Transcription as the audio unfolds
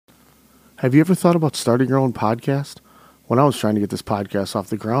Have you ever thought about starting your own podcast? When I was trying to get this podcast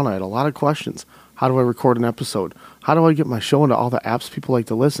off the ground, I had a lot of questions. How do I record an episode? How do I get my show into all the apps people like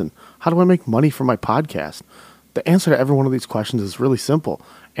to listen? How do I make money from my podcast? The answer to every one of these questions is really simple.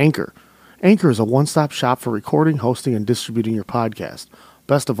 Anchor. Anchor is a one-stop shop for recording, hosting, and distributing your podcast.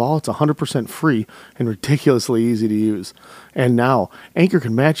 Best of all, it's 100% free and ridiculously easy to use. And now, Anchor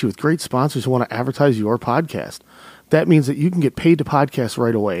can match you with great sponsors who want to advertise your podcast. That means that you can get paid to podcast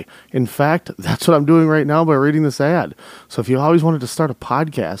right away. In fact, that's what I'm doing right now by reading this ad. So if you always wanted to start a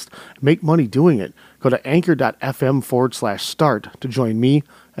podcast, make money doing it, go to anchor.fm/start to join me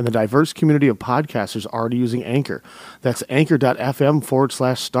and the diverse community of podcasters already using Anchor. That's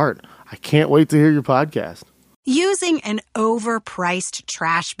anchor.fm/start. I can't wait to hear your podcast. Using an overpriced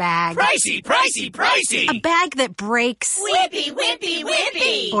trash bag. Pricey, pricey, pricey! A bag that breaks. Whippy, whippy,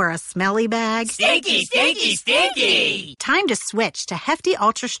 whippy! Or a smelly bag. Stinky, stinky, stinky! Time to switch to Hefty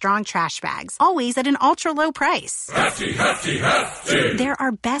Ultra Strong trash bags, always at an ultra low price. Hefty, hefty, hefty! They're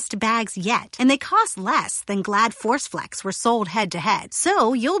our best bags yet, and they cost less than Glad Force Flex were sold head to head.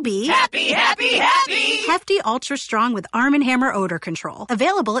 So you'll be happy, happy, happy! Hefty Ultra Strong with Arm & Hammer odor control.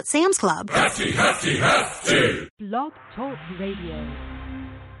 Available at Sam's Club. Hefty, hefty, hefty! Blog Talk Radio.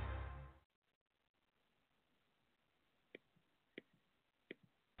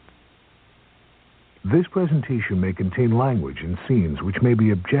 This presentation may contain language and scenes which may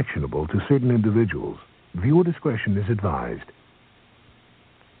be objectionable to certain individuals. Viewer discretion is advised.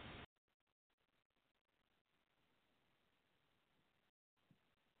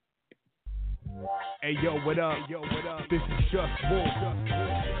 Hey yo, what up? This is Just Wolf.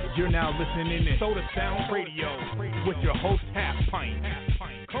 You're now listening to Sota Sound Radio with your host Half Pint.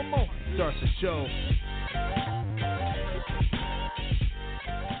 Come on, starts the show.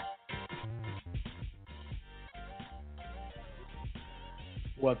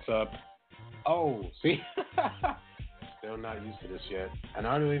 What's up? Oh, see? Still not used to this yet. And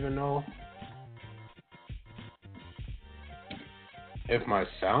I don't even know if my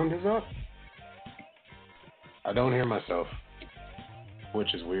sound is up. I don't hear myself,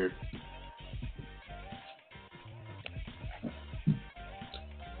 which is weird.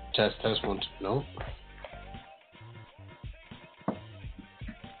 Test, 1, 2, no.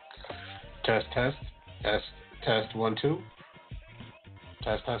 Test, 1, 2.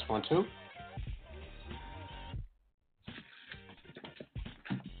 Test, 1, 2.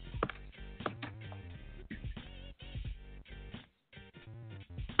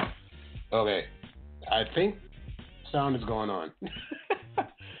 Okay, I think sound is going on.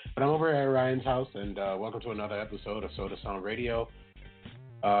 But I'm over at Ryan's house, and welcome to another episode of Sota Sound Radio.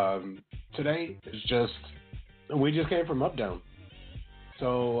 Today is we just came from Up Down.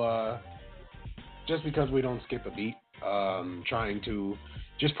 So just because we don't skip a beat, trying to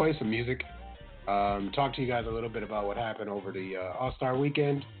just play some music, talk to you guys a little bit about what happened over the All-Star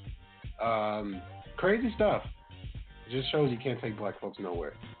weekend. Crazy stuff. It just shows you can't take black folks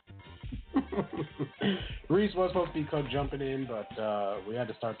nowhere. Reese was supposed to be jumping in, but we had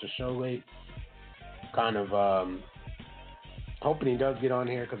to start the show late. Kind of hoping he does get on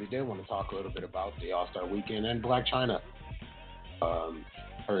here because he did want to talk a little bit about the All-Star weekend and Black China.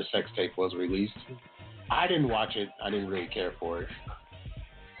 Her sex tape was released. I didn't watch it. I didn't really care for it.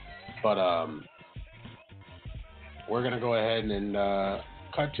 But we're going to go ahead and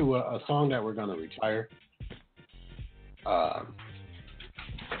cut to a song that we're going to retire.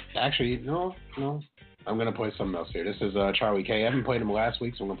 Actually, no. I'm going to play something else here. This is Charlie K. I haven't played him last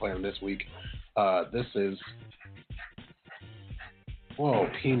week, so I'm going to play him this week. This is... Whoa,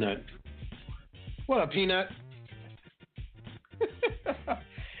 Peanut. What up, Peanut?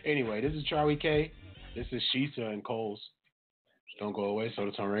 Anyway, this is Charlie K. This is Shisa and Coles. Don't go away.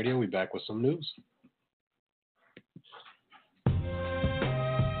 Sota Sound Radio. We back with some news.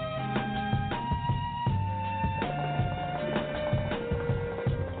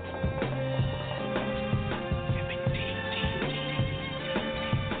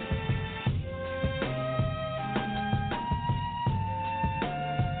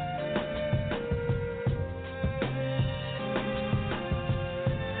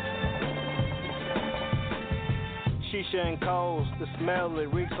 Shisha and coals, the smell, it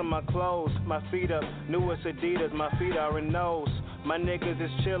reeks on my clothes. My feet up, newest Adidas, my feet are in nose. My niggas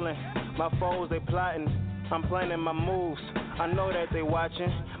is chillin', my foes they plotting. I'm planning my moves, I know that they watching.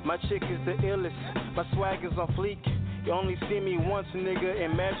 My chick is the illest, my swag is on fleek. You only see me once, nigga,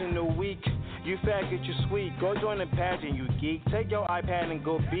 imagine a week. You faggot, you sweet, go join the pageant, you geek. Take your iPad and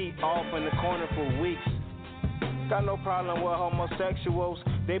go beat off in the corner for weeks. Got no problem with homosexuals.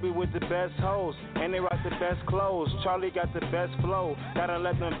 They be with the best hoes, and they rock the best clothes. Charlie got the best flow, gotta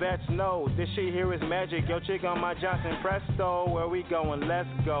let them vets know. This shit here is magic, yo chick on my Johnson Presto. Where we going, let's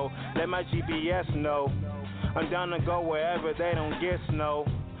go, let my GPS know. I'm down to go wherever they don't get snow.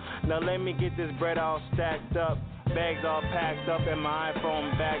 Now let me get this bread all stacked up. Bags all packed up and my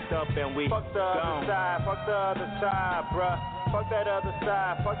iPhone backed up and we fuck the other side, fuck the other side, bruh. Fuck that other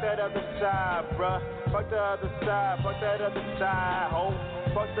side, fuck that other side, bruh. Fuck the other side, fuck that other side, ho.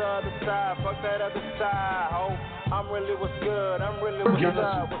 Fuck the other side, fuck that other side, ho. I'm really what's good, I'm really what's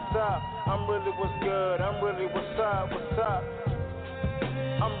up, what's up. I'm really what's good, I'm really what's up, what's up.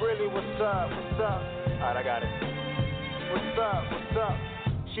 I'm really what's up, what's up. Alright, I got it. What's up, what's up?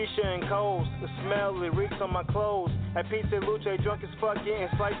 Shisha and coals, the smell, it reeks on my clothes. At Pizza Luce, drunk as fuck, getting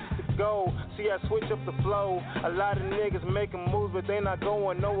slices to go. See, I switch up the flow. A lot of niggas making moves, but they not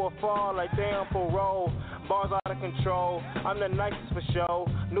going nowhere far like they on parole. Bars out of control, I'm the nicest for show.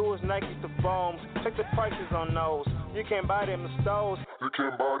 Newest Nikes to foams, check the prices on those. You can't buy them in stores. You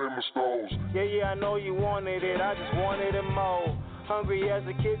can't buy them in stores. Yeah, I know you wanted it, I just wanted it more. Hungry as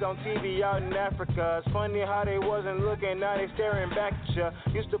a kid on TV out in Africa. It's funny how they wasn't looking, now they staring back at ya.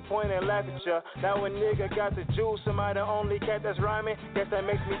 Used to point and laugh at ya. Now a nigga got the juice, am I the only cat that's rhyming? Guess that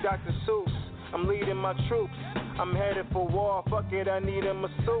makes me Dr. Seuss. I'm leading my troops, I'm headed for war. Fuck it, I need a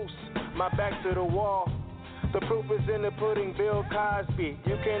masseuse. My back to the wall. The proof is in the pudding, Bill Cosby.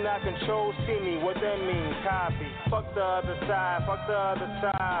 You cannot control, see me, what that mean, copy. Fuck the other side, fuck the other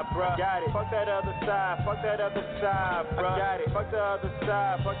side, bruh. Got it. Fuck that other side, fuck that other side, bruh. Got it. Fuck the other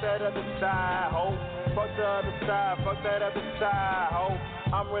side, fuck that other side, ho. Fuck the other side, fuck that other side, ho.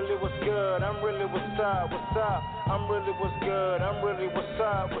 I'm really what's good, I'm really what's up, what's up. I'm really what's good, I'm really what's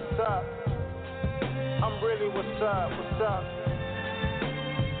up, what's up. I'm really what's up, what's up.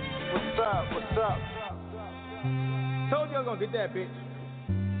 What's up, what's up. Told you I was gonna get that bitch.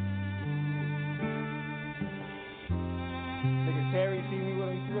 Nigga Terry see me with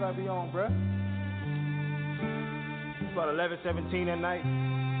what I be on, bruh. It's about 11:17 at night.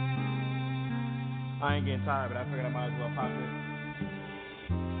 I ain't getting tired, but I figured I might as well pop this.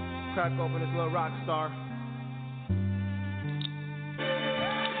 Crack open this little rock star.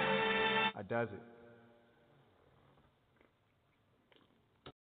 I does it.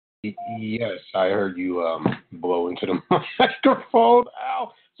 Yes, I heard you blow into the microphone.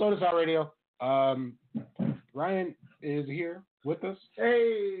 Ow! Sota Sound Radio. Ryan is here with us.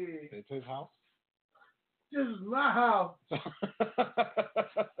 Hey! It's his house. This is my house.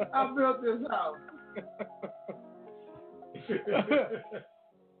 I built this house.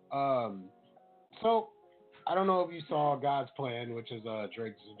 So, I don't know if you saw God's Plan, which is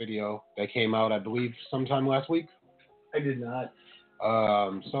Drake's video that came out, I believe, sometime last week. I did not.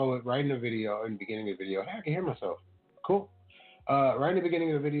 So right in the video, in the beginning of the video, hey, I can hear myself. Cool. Right in the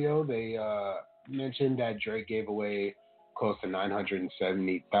beginning of the video, they mentioned that Drake gave away close to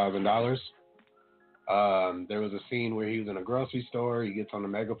 $970,000. There was a scene where he was in a grocery store. He gets on the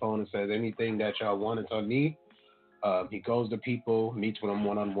megaphone and says, anything that y'all want, it's on me. He goes to people, meets with them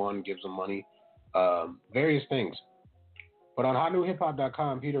one-on-one, gives them money, various things. But on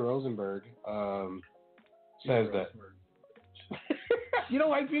hotnewhiphop.com, Peter Rosenberg says that. You don't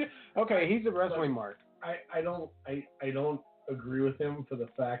like Peter? Okay, he's a wrestling mark. I don't agree with him for the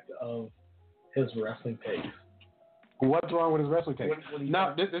fact of his wrestling takes. What's wrong with his wrestling takes?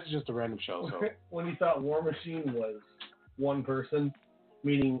 No, this is just a random show. So. When he thought War Machine was one person,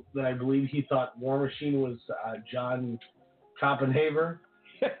 meaning that I believe he thought War Machine was John Copenhaver,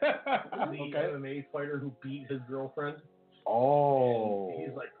 the MMA fighter who beat his girlfriend. Oh. And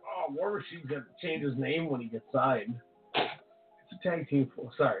he's like, War Machine's going to change his name when he gets signed. It's a tag team.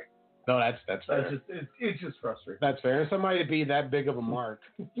 Sorry. No, that's fair. It's just frustrating. That's fair. And somebody to be that big of a mark,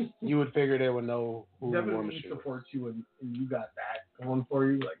 you would figure they would know who War WWE Machine supports you, and you got that going for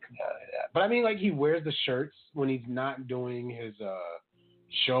you. Like, come on. Yeah. But I mean, like, he wears the shirts when he's not doing his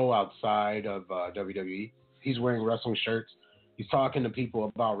show outside of WWE. He's wearing wrestling shirts. He's talking to people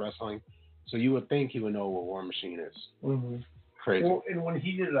about wrestling. So you would think he would know what War Machine is. Mm-hmm. Crazy. Well, and when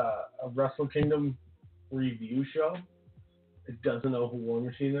he did a Wrestle Kingdom review show, it doesn't know who War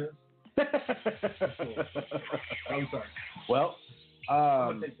Machine is. I'm sorry. Well,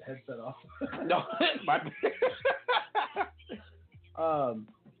 I'm gonna take the headset off. No,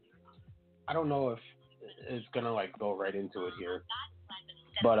 I don't know if it's gonna like go right into it here,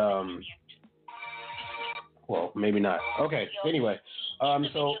 but well, maybe not. Okay. Anyway,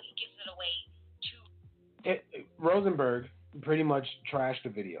 so Rosenberg pretty much trashed the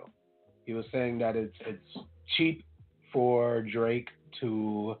video. He was saying that it's cheap for Drake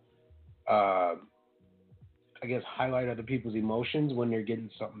to I guess, highlight other people's emotions when they're getting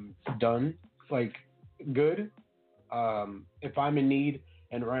something done, like, good. If I'm in need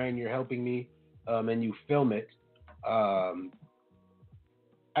and Ryan, you're helping me, and you film it,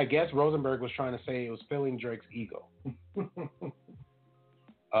 I guess Rosenberg was trying to say it was filling Drake's ego.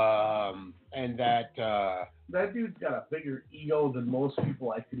 And that that dude's got a bigger ego than most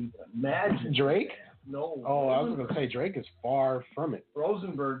people I could even imagine. Drake? No. Oh, I was gonna say Drake is far from it.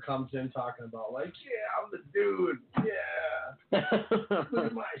 Rosenberg comes in talking about like, yeah, I'm the dude. Yeah, look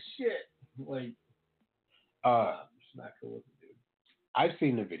at my shit. Like, just not cool with the dude. I've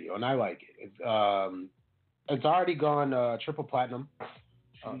seen the video and I like it. It's already gone triple platinum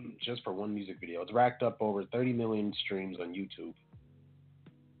just for one music video. It's racked up over 30 million streams on YouTube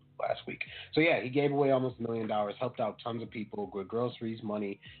last week. So yeah, he gave away almost $1 million, helped out tons of people with groceries,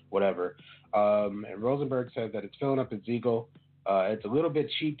 money, whatever. And Rosenberg says that it's filling up his ego. It's a little bit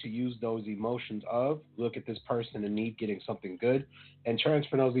cheap to use those emotions of look at this person in need getting something good and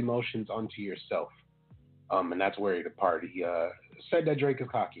transfer those emotions onto yourself. And that's where he departed. He said that Drake is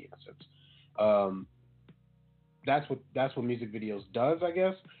cocky in a sense. That's what music videos does, I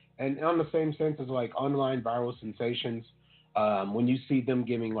guess. And on the same sense as like online viral sensations, when you see them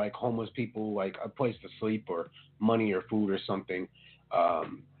giving like homeless people like a place to sleep or money or food or something,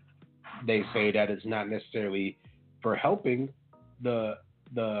 they say that it's not necessarily for helping the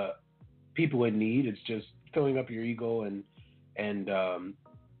people in need. It's just filling up your ego and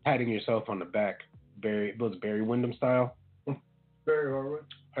patting yourself on the back. Barry Windham style. Barry Horowitz.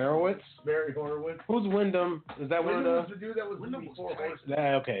 Barry Horowitz. Who's Wyndham? Is that one of the? Was the dude that was before Horowitz?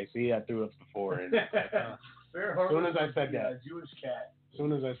 Okay, see, I threw up before. And, Barry as soon as I said the, that, Jewish cat. As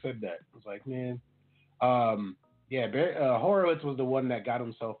soon as I said that, I was like, man. Yeah, Barry, Horowitz was the one that got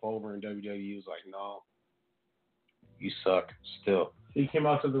himself over in WWE. He was like, no, you suck. Still. He came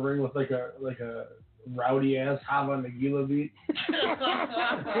out to the ring with like a rowdy ass Hava Nagila beat. He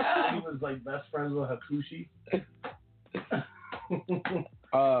was like best friends with Hakushi.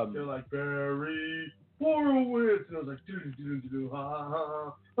 They're like Barry Horowitz, and I was like, do ha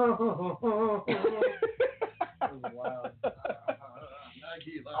ha ha. That was wild.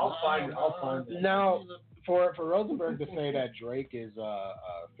 I'll find it. Now, for Rosenberg to say that Drake is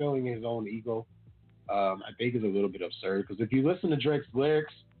filling his own ego, I think is a little bit absurd. Because if you listen to Drake's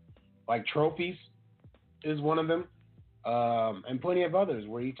lyrics, like Trophies is one of them, and plenty of others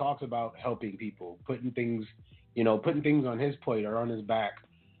where he talks about helping people, putting things on his plate or on his back.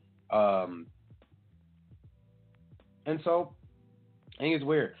 And so, I think it's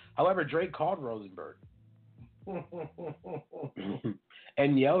weird. However, Drake called Rosenberg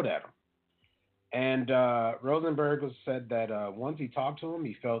and yelled at him. And Rosenberg said that once he talked to him,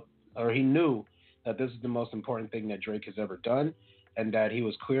 he knew that this is the most important thing that Drake has ever done, and that he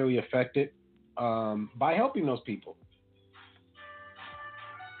was clearly affected by helping those people.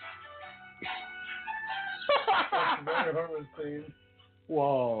 Very Horowitz theme.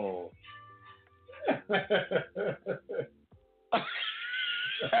 Whoa. That's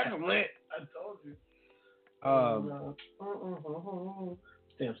lit. I told you.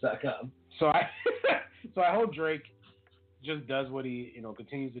 Stamps.com. So I hope Drake just does what he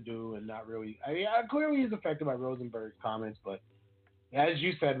continues to do and not really. I mean, clearly he's affected by Rosenberg's comments, but as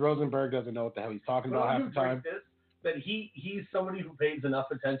you said, Rosenberg doesn't know what the hell he's talking about half the time. That he's somebody who pays enough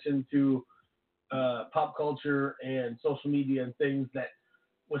attention to pop culture and social media and things that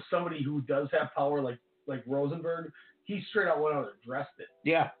with somebody who does have power like Rosenberg, he straight out went out and addressed it.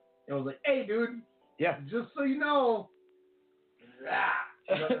 Yeah. It was like, hey, dude. Yeah. Just so you know. You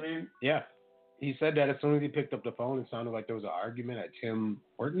know what I mean? Yeah. He said that as soon as he picked up the phone, it sounded like there was an argument at Tim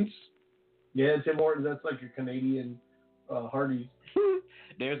Hortons. Yeah, Tim Hortons. That's like a Canadian Hardee's.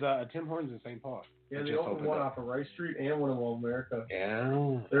 There's a Tim Hortons in St. Paul. Yeah, they opened one off of Rice Street and one in Old America.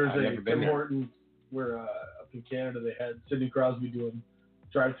 Yeah. There's a Tim Hortons where up in Canada they had Sidney Crosby doing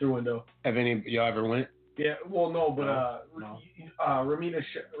drive-through window. Have any of y'all ever went? Yeah, well, no, but no. Ramina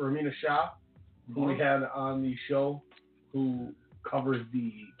Shah, who we had on the show, who covers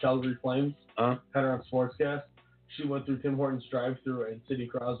the Calgary Flames, had her on Sportscast. She went through Tim Hortons drive-through and Sidney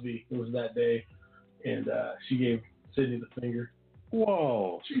Crosby. It was that day, and she gave Sidney the finger.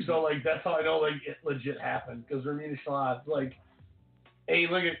 Whoa! So like that's how I know like it legit happened because Ramina Shah's like, hey,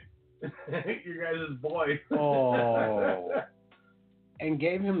 look at your guys' boy. Oh. And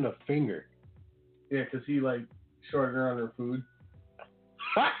gave him the finger. Yeah, because he like shorted her on her food.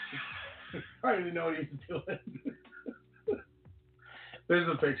 I didn't know what he was doing. There's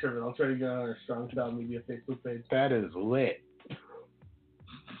a picture of it. I'll try to get on our Strong Style Media Facebook page. That is lit.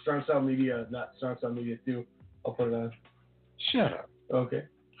 Strong Style Media, not Strong Style Media 2. I'll put it on. Shut up. Okay.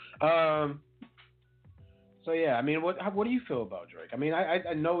 So yeah, I mean, what do you feel about Drake? I mean,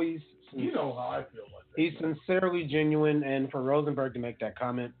 I know he's You know how I feel about he's Drake. sincerely genuine, and for Rosenberg to make that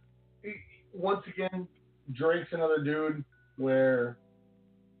comment, Once again, Drake's another dude where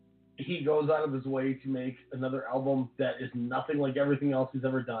he goes out of his way to make another album that is nothing like everything else he's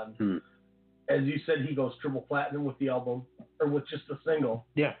ever done. As you said, he goes triple platinum with the album, or with just a single.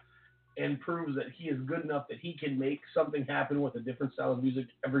 Yeah. And proves that he is good enough that he can make something happen with a different style of music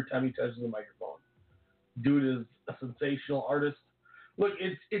every time he touches the microphone. Dude is a sensational artist. Look,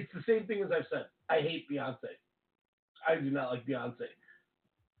 it's the same thing as I've said. I hate Beyonce. I do not like Beyonce.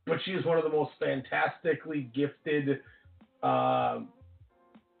 But she is one of the most fantastically gifted artists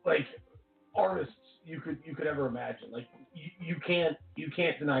you could ever imagine. Like you can't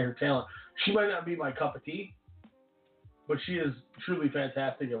deny her talent. She might not be my cup of tea, but she is truly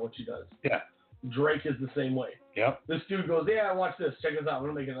fantastic at what she does. Yeah. Drake is the same way. Yep. This dude goes, yeah, watch this. Check this out. I'm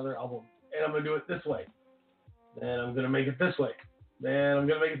going to make another album. And I'm going to do it this way. Then I'm going to make it this way. Then I'm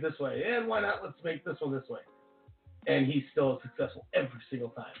going to make it this way. And why not? Let's make this one this way. And he's still successful every single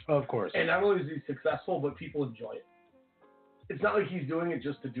time. Of course. And not only is he successful, but people enjoy it. It's not like he's doing it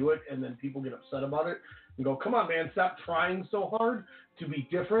just to do it and then people get upset about it and go, come on, man, stop trying so hard to be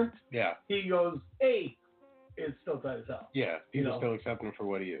different. Yeah. He goes, hey, it's still tight as hell. Yeah, people still accept him for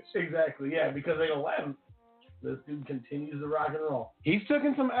what he is. Exactly, yeah, because they go, wow, this dude continues to rock and roll. He's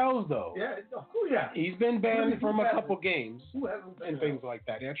taken some L's, though. Yeah, oh, yeah. He's been banned from a couple games and things like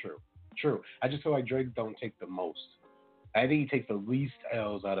that. Yeah, true. I just feel like Drake don't take the most. I think he takes the least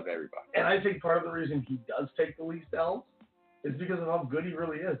L's out of everybody. And I think part of the reason he does take the least L's is because of how good he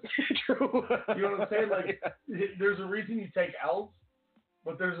really is. True. You know what I'm saying? Like, there's a reason you take L's,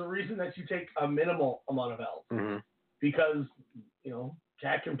 but there's a reason that you take a minimal amount of L's. Mm-hmm. Because,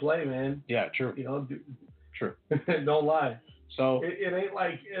 Cat can play, man. Yeah, true. True. Don't lie. So it ain't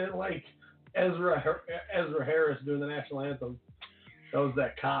like Ezra Harris doing the national anthem. That was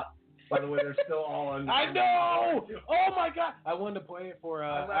that cop. By the way, they're still all on. I know. Oh my God! I wanted to play it for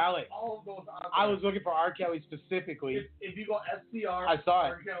Alex. All of those on I was looking for R. Kelly specifically. If you go SCR, I saw it.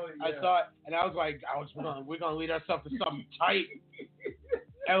 R. Kelly, I saw it, and I was like, we're gonna lead ourselves to something tight.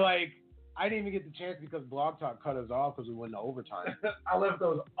 And I didn't even get the chance because Blog Talk cut us off because we went to overtime. I left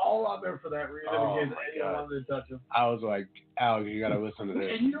those all out there for that reason in case anyone God. wanted to touch them. I was like, Alex, you gotta listen to this.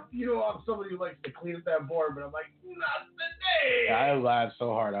 And I'm somebody who likes to clean up that board, but I'm like, not today. I laughed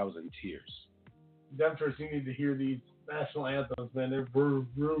so hard I was in tears. Demetrius, you need to hear these national anthems, man. They're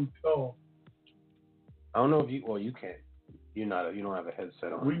brutal. I don't know if you. Well, you can't. You don't have a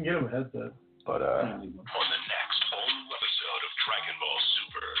headset on. We can get him a headset. But On the next whole episode of Dragon Ball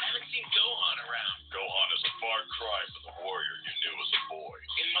Super. Haven't seen Gohan around. Gohan is a far cry from the warrior you knew as a boy.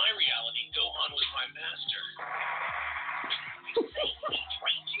 In my reality, Gohan was my master. You say he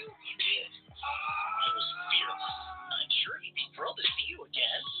trained you? He did. He was fearless. I'm sure he'd be thrilled to see you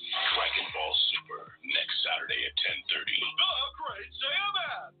again. Dragon Ball Super, next Saturday at 10:30. The great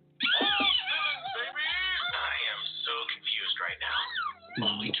Saiyaman! Baby! I am so confused right now.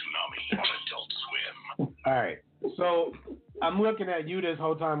 Only Toonami on Adult Swim. all right. So I'm looking at you this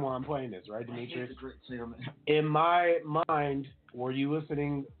whole time while I'm playing this, right, Demetrius? In my mind, were you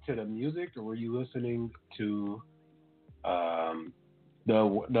listening to the music or were you listening to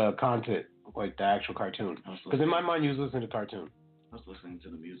the content, like the actual cartoon? Because in my mind, you was listening to cartoon. I was listening to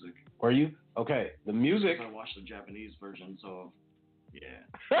the music. Were you? Okay. The music. I watched the Japanese version, so yeah.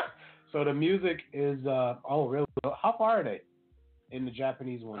 So the music is oh really? How far are they in the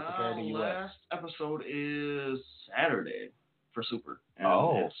Japanese one compared to US? Last episode is Saturday for Super, and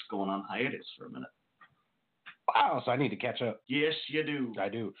it's going on hiatus for a minute. Wow, so I need to catch up. Yes, you do. I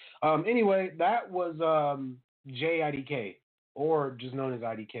do. Anyway, that was JIDK, or just known as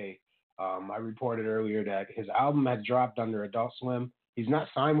IDK. I reported earlier that his album has dropped under Adult Swim. He's not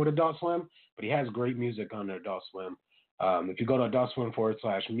signed with Adult Swim, but he has great music under Adult Swim. If you go to Adult Swim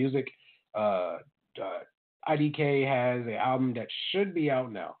 /music, IDK has an album that should be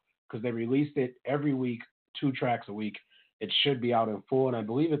out now because they released it every week, 2 tracks a week. It should be out in full, and I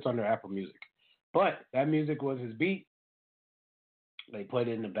believe it's under Apple Music. But that music was his beat. They played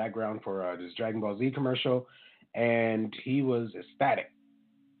it in the background for this Dragon Ball Z commercial, and he was ecstatic.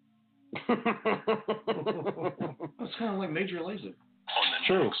 That's kind of like Major Lazer. On the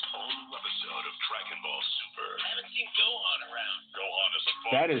True. next whole episode of Dragon Ball Super. Haven't seen Gohan around. Gohan is a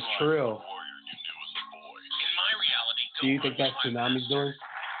far That is cry true. from the warrior you knew as a boy. In my reality, Gohan Do you think that's was my Tsunami's master. doing?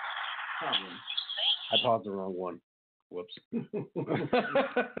 Probably. I paused the wrong one. Whoops.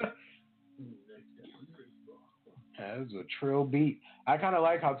 That was a trill beat. I kind of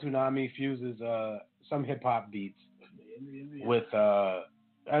like how Toonami fuses some hip hop beats with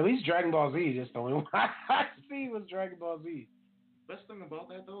At least Dragon Ball Z, just the only one I see was Dragon Ball Z. Best thing about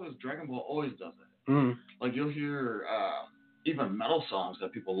that though is Dragon Ball always does that. Mm. Like you'll hear even metal songs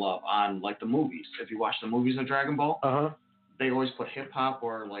that people love on like the movies. If you watch the movies of Dragon Ball, they always put hip hop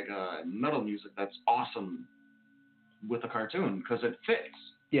or like metal music that's awesome with the cartoon because it fits.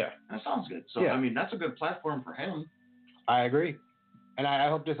 Yeah, and it sounds good. So I mean, that's a good platform for him. I agree, and I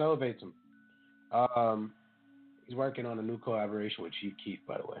hope this elevates him. He's working on a new collaboration with Chief Keef,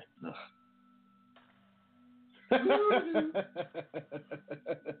 by the way.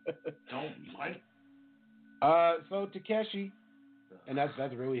 Don't like. So Takeshi, and that's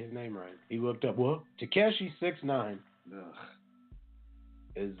really his name, right? He looked up Takeshi 69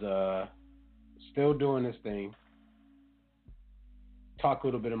 is still doing this thing. Talk a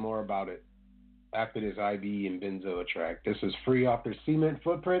little bit more about it after this IB and Benzo track. This is free off their Cement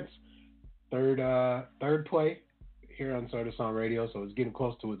Footprints, third play here on Sota Sound Radio, so it's getting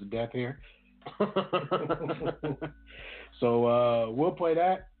close to its death here. So we'll play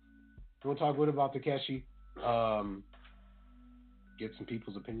that. We'll talk a little about Takeshi. Get some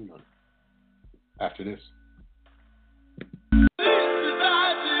people's opinion on it after this.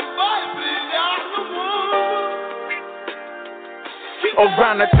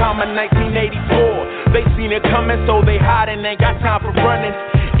 Around the time of 1984, they seen it coming, so they hiding, ain't got time for running.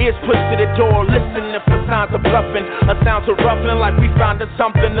 Ears pushed to the door, listening for signs of bluffing. A sounds of ruffling like we found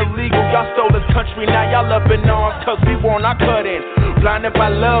something illegal. Y'all stole this country, now y'all up in arms, cause we want our cut in. Blinded by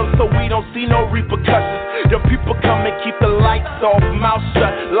love, so we don't see no repercussions. The people come and keep the lights off, mouth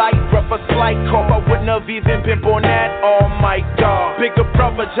shut, light rough, a slight call. I wouldn't have even been born at all, my God. Bigger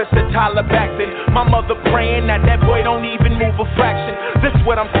brother, just a Tyler Baxton. My mother praying that boy don't even move a fraction. This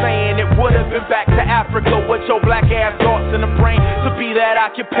what I'm saying, it would have been back to Africa with your black ass thoughts in the brain. To be that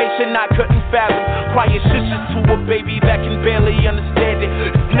occupation I couldn't fathom. Quiet shishes to a baby that can barely understand it.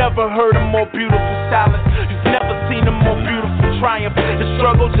 You've never heard a more beautiful silence. You've never seen a more beautiful triumph. The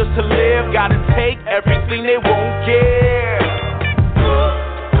struggle just to live, gotta take everything they won't give.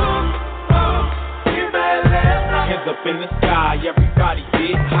 Hands up in the sky, everybody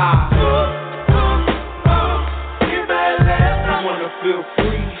get high. You wanna feel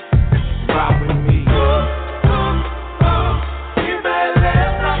free? Ride with me.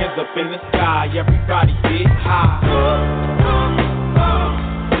 Hands up in the sky, everybody get high.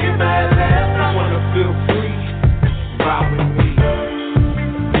 You wanna feel free? Ride with me.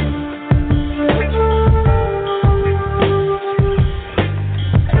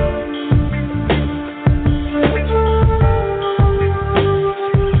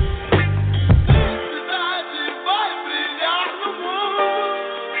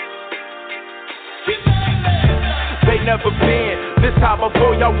 Never been this high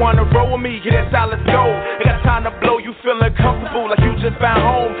before. Y'all wanna roll with me? Get that solid go. I got time to blow. You feeling comfortable like you just found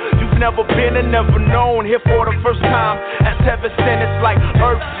home. You've never been and never known. Here for the first time. As heaven sent, it's like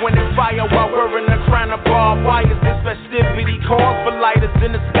earth, wind, and fire. While we're in the crown of barbed wires, this festivity calls for lighters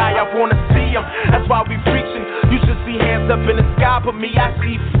in the sky. I wanna see them. That's why we preaching. You should see hands up in the sky, but me, I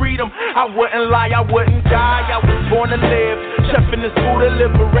see freedom. I wouldn't lie, I wouldn't die. I was born to live. Chefing this food of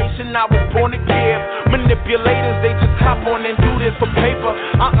liberation, I was born to give. Manipulators, they just hop on and do this for paper.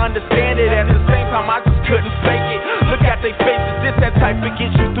 I understand it, at the same time I just couldn't fake it. Look at they faces, this that type of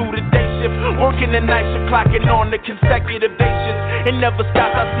get you through the day shift. Working the night shift, clocking on the consecutive day shifts. It never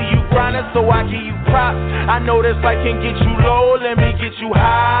stops, I see you grinding, so I give you props. I know this life can get you low, let me get you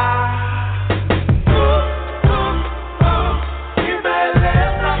high.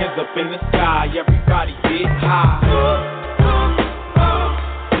 Hands up in the sky, everybody get high.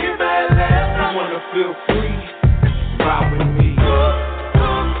 You wanna feel free? Ride with me.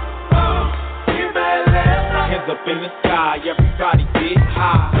 Hands up in the sky, everybody get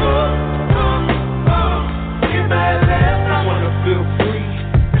high. You wanna feel free?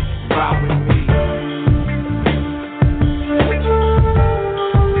 Ride with me.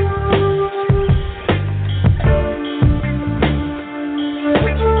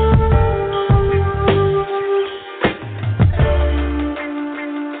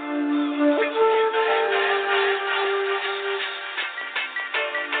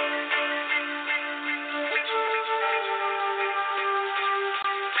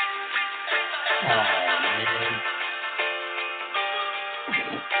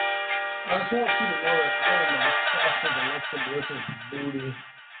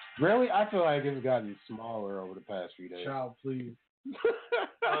 Really? I feel like it's gotten smaller over the past few days. Child, please.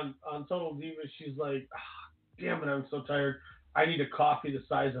 on Total Divas, she's like, damn it, I'm so tired. I need a coffee the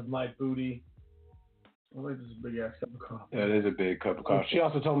size of my booty. I like this big ass cup of coffee. Yeah, it is a big cup of coffee. She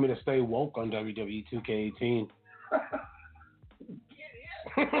also told me to stay woke on WWE 2K18.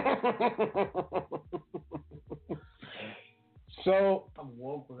 So I'm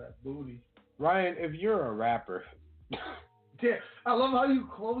woke with that booty. Ryan, if you're a rapper. Yeah, I love how you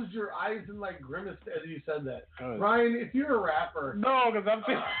closed your eyes and like grimaced as you said that. Good. Ryan, if you're a rapper. No, because I'm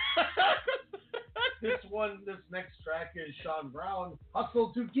thinking. This next track is Sean Brown,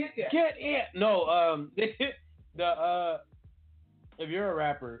 Hustle to Get It. Get it. No, if you're a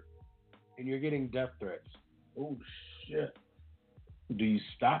rapper and you're getting death threats. Oh shit. Do you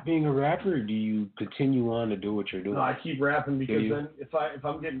stop being a rapper or do you continue on to do what you're doing? No, I keep rapping because then if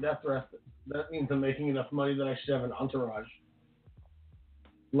I'm getting death threats, that means I'm making enough money that I should have an entourage.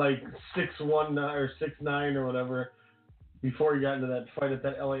 Like 6'1" or 6'9" or whatever before he got into that fight at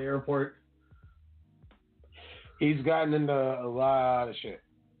that LA airport. He's gotten into a lot of shit.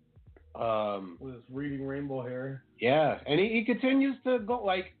 With his reading rainbow hair. Yeah, and he continues to go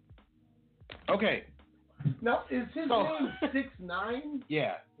like. Okay. Now is his name 6'9"?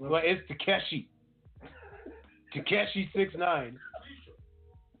 Yeah. Well, it's Takeshi. Takeshi 6'9".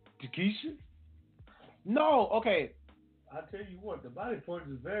 Takeshi? No. Okay. I tell you what, the body point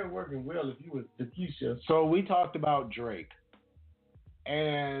is very working well if you was Takeshi. So we talked about Drake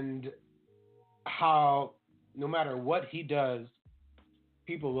and how no matter what he does,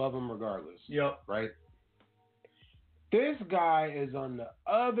 people love him regardless. Yep. Right? This guy is on the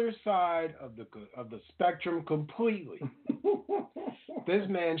other side of the spectrum completely. This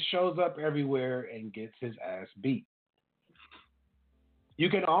man shows up everywhere and gets his ass beat. You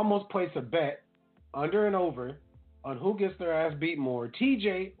can almost place a bet under and over on who gets their ass beat more,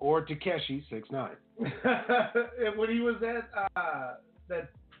 TJ or Takeshi 6'9". When he was at that,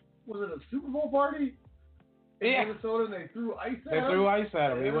 was it a Super Bowl party in Minnesota and they threw ice at him? They threw ice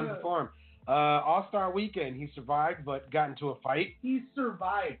at him. Yeah. He wouldn't perform. All-Star Weekend, he survived, but got into a fight. He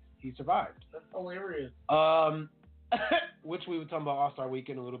survived. That's hilarious. Which we were talking about All-Star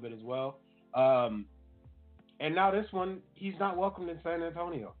Weekend a little bit as well. And now this one, he's not welcomed in San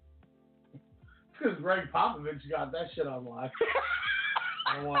Antonio. Because Greg Popovich got that shit on lock.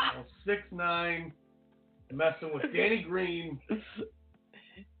 I don't want no 6'9" messing with Danny Green.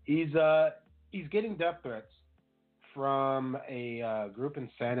 He's getting death threats from a group in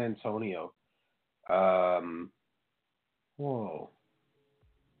San Antonio. I'm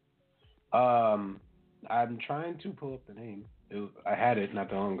trying to pull up the name. I had it not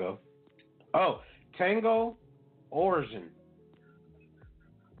that long ago. Oh, Tango Origin.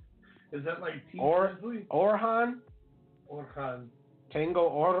 Is that like Orhan? Orhan. Tango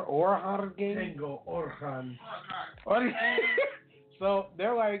Orhan game? Tango Orhan. So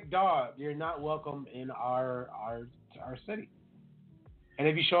they're like, dog, you're not welcome in our city. And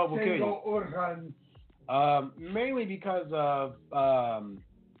if you show up, we'll kill you. Tango Orhan. Mainly because of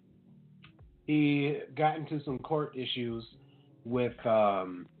he got into some court issues with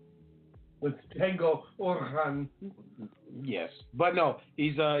Tango Orhan. Yes, but no,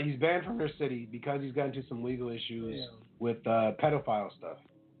 he's banned from their city because he's got into some legal issues with pedophile stuff.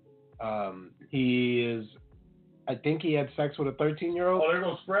 He is, I think he had sex with a 13-year-old. Oh, there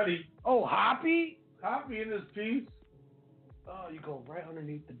goes Freddie. Oh, Hoppy in his piece. Oh, you go right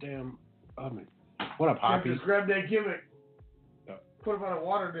underneath the damn oven. What up, Hoppy? Just grab that gimmick. Put him on a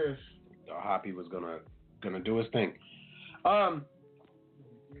water dish. Hoppy was gonna do his thing.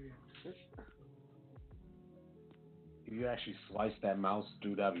 If you actually slice that mouse,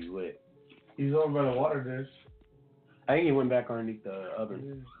 dude, that'd be lit. He's over by the water dish. I think he went back underneath the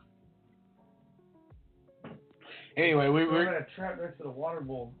oven. Anyway, we were trapped next to the water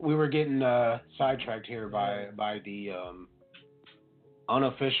bowl. We were getting sidetracked here by the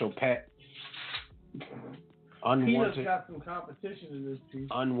unofficial pet. Unwanted. Peanut's got some competition in this piece.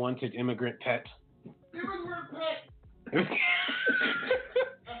 Unwanted immigrant pet.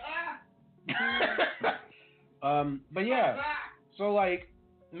 But yeah, so like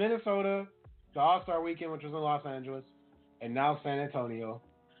Minnesota, the All-Star Weekend, which was in Los Angeles, and now San Antonio,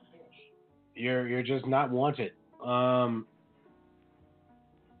 you're just not wanted.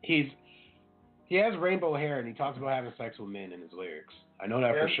 He has rainbow hair and he talks about having sex with men in his lyrics. I know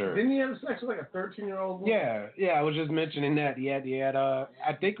that for sure. Didn't he have sex with like a 13-year-old? Yeah. I was just mentioning that he had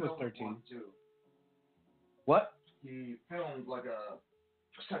I think it was 13. What? He filmed like a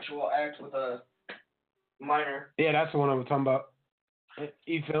sexual act with a minor. Yeah, that's the one I was talking about.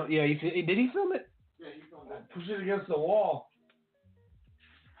 He filmed. Yeah, did he film it? Yeah, he filmed it. Push it against the wall.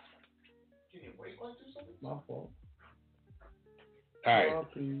 Can you wait like this? My fault. All right,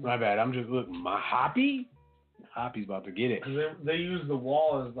 my bad. I'm just looking. My Hoppy's about to get it. They use the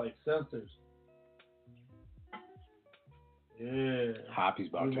wall as like sensors. Yeah. Hoppy's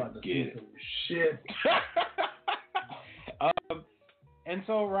about to get it. Shit. And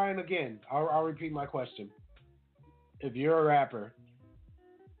so, Ryan, again, I'll repeat my question. If you're a rapper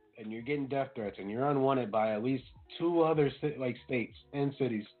and you're getting death threats and you're unwanted by at least 2 other states and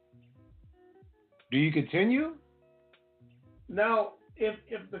cities, do you continue? Now, if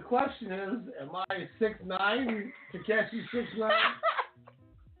the question is, am I 6'9", Takeshi 6'9"?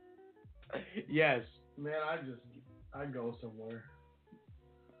 Yes. Man, I go somewhere.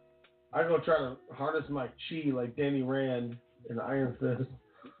 I go try to harness my chi like Danny Rand in Iron Fist.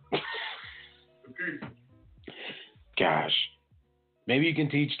 Gosh. Maybe you can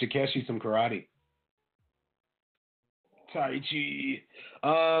teach Takeshi some karate. Tai Chi.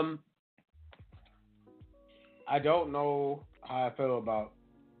 I don't know how I feel about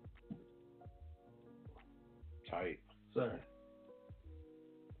tight. Sorry.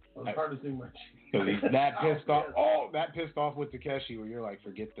 I was harnessing my chi. That pissed off. Oh, that pissed off with Takeshi where you're like,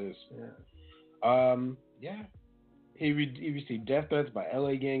 forget this. Yeah. Yeah. He received death threats by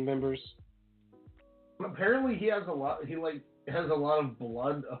LA gang members. Apparently, he has a lot. He has a lot of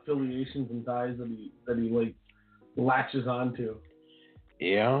blood affiliations and ties that he latches onto.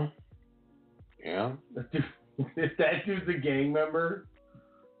 Yeah. Yeah. If that dude's a gang member,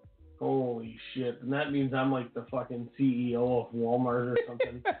 holy shit! And that means I'm like the fucking CEO of Walmart or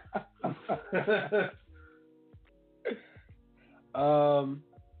something.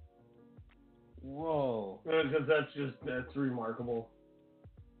 Whoa. Because that's remarkable.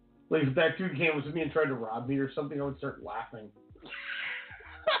 Like if that dude came up to me and tried to rob me or something, I would start laughing.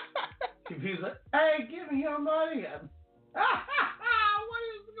 If he's like, "Hey, give me your money," what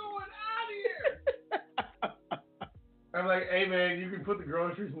is going on here? I'm like, "Hey man, you can put the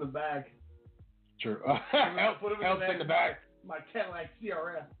groceries in the back." True. Put them Help in the back. My Cadillac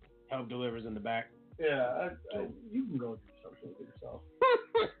CRS. Help delivers in the back. Yeah, you can go do something with yourself.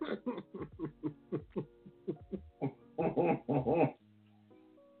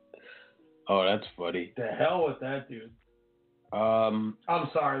 Oh, that's funny. The hell with that dude. I'm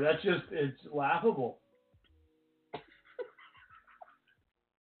sorry. It's laughable.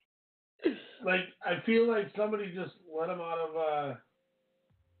 Like, I feel like somebody just let him out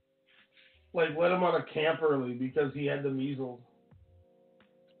of camp early because he had the measles.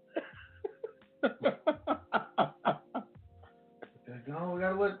 No, we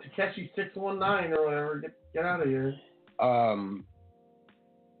gotta let Takeshi 619 or whatever get out of here.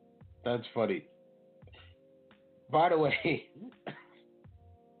 That's funny. By the way,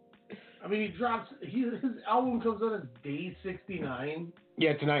 I mean, his album comes out as Day 69.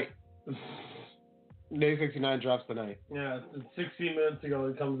 Yeah, tonight. Day 69 drops tonight. Yeah, 16 minutes ago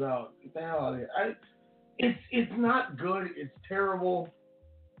it comes out. Get the hell out of here. It's not good. It's terrible.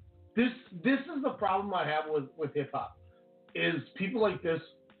 This is the problem I have with hip hop. Is people like this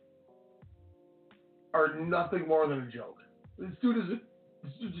are nothing more than a joke. This dude's a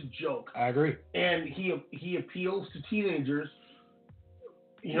joke. I agree. And he appeals to teenagers,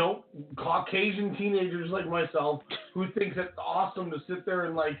 Caucasian teenagers like myself, who thinks it's awesome to sit there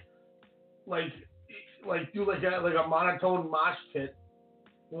and do a monotone mosh pit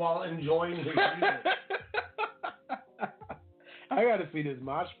while enjoying his music. I gotta see this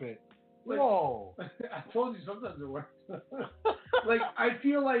mosh pit. Whoa! I told you sometimes it works. I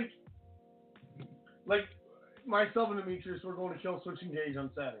feel like myself and Demetrius, we're going to Kill Switch Engage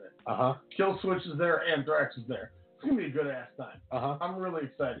on Saturday. Kill Switch is there, Anthrax is there. It's gonna be a good ass time. I'm really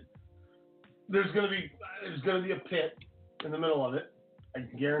excited. There's gonna be a pit in the middle of it. I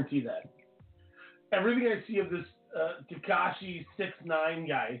can guarantee that. Everything I see of this Tekashi 6ix9ine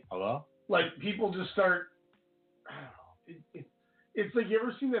guy, people just start. I don't know. It's like, you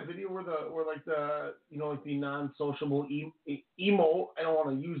ever seen that video where the non-sociable emo? I don't want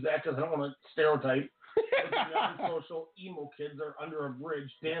to use that because I don't want to stereotype. But the non-social emo kids are under a bridge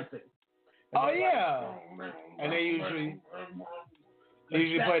dancing. Oh yeah. And they usually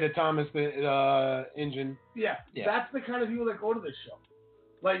play the Thomas engine. Yeah, that's the kind of people that go to this show.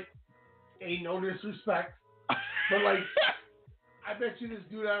 Ain't no disrespect, but I bet you this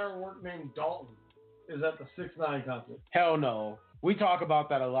dude at our work named Dalton is at the 6ix9ine concert. Hell no. We talk about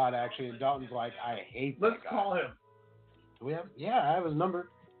that a lot, actually, and Dalton's like, I hate that Let's guy. call him. Do we have? Yeah, I have his number.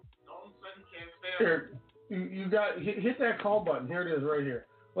 Here, you got hit that call button. Here it is, right here.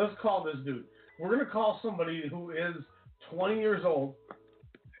 Let's call this dude. We're gonna call somebody who is 20 years old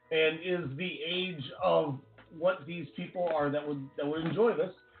and is the age of what these people are that would enjoy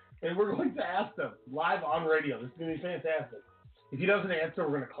this, and we're going to ask them live on radio. This is gonna be fantastic. If he doesn't answer,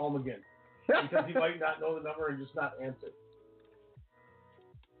 we're gonna call him again because he might not know the number and just not answer.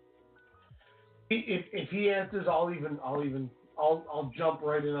 If he answers, I'll jump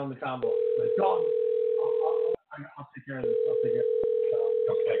right in on the combo. Dalton, I'll take care of this.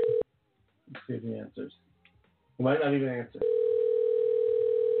 Okay. Let's see if he answers. He might not even answer.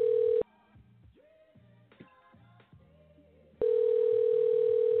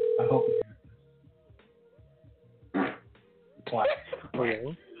 I hope he answers. Quiet.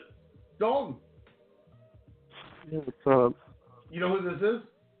 Hello? Dalton. Yeah, what's up? You know who this is?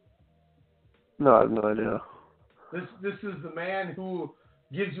 No, I have no idea. This is the man who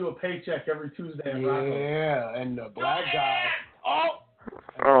gives you a paycheck every Tuesday. Yeah, and the black guy.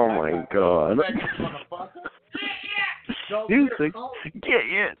 Oh my god. Music. Get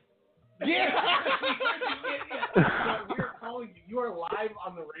it. Yeah. We're calling you. You are live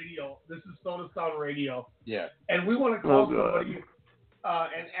on the radio. This is Sota Sound Radio. Yeah. And we want to call somebody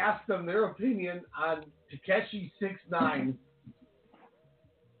and ask them their opinion on Takeshi 6ix9ine.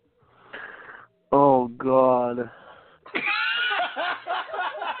 Oh god.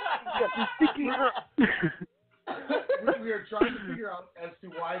 We are trying to figure out as to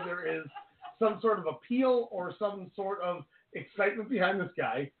why there is some sort of appeal or some sort of excitement behind this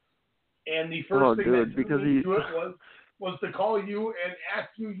guy. And the first thing that drew me to it was to call you and ask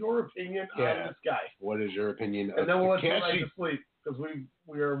you your opinion on this guy. What is your opinion? And then we'll let you back to sleep because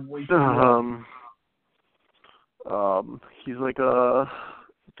we are way too he's like a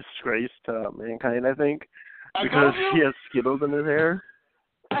disgrace to mankind, I think, because he has Skittles in his hair.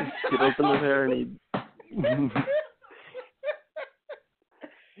 Skittles in his hair, and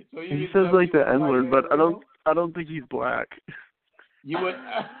he says like the N-word, but I don't think he's black. You would.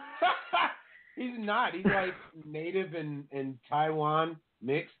 He's not. He's like native in Taiwan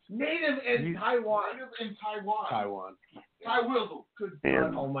mixed. Native in Taiwan. Taiwan. Taiwan. Good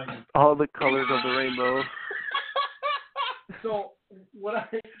and almighty. All the colors of the rainbow. So what I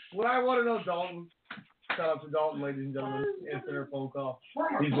want to know, Dalton. Shout out to Dalton, ladies and gentlemen. Answer their phone call.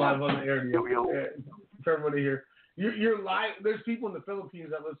 He's live on the air. For everybody here, you're live. There's people in the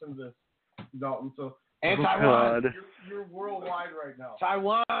Philippines that listen to this, Dalton. So and Taiwan. You're worldwide right now.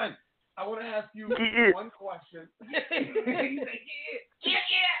 Taiwan. I want to ask you one question.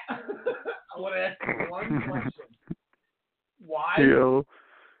 I want to ask you one question. Why,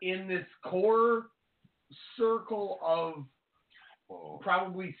 in this core circle of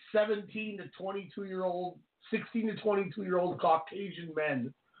probably 17 to 22-year-old, 16 to 22-year-old Caucasian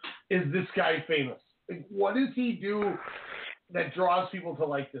men, is this guy famous? Like, what does he do that draws people to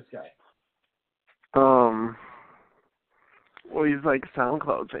like this guy? Well, he's like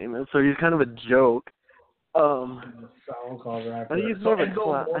SoundCloud famous, so he's kind of a joke. SoundCloud rapper. I think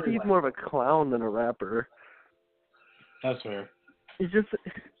he's more of a clown than a rapper. That's fair. He's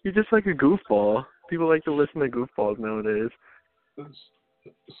just like a goofball. People like to listen to goofballs nowadays.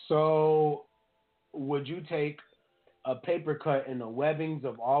 So, would you take a paper cut in the webbings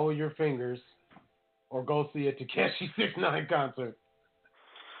of all of your fingers, or go see a Takeshi 6ix9ine concert?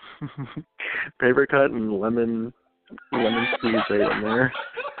 Paper cut and lemon squeeze right in there.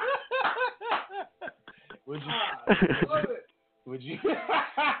 Would you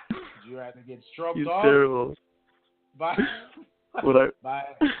rather get stroked He's off? Terrible.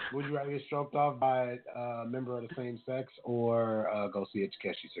 Would you rather get stroked off by a member of the same sex, or go see a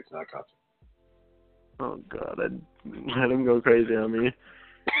Takeshi 6ix9ine concert? Oh God, I'd let him go crazy on me.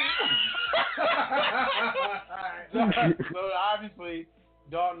 So obviously,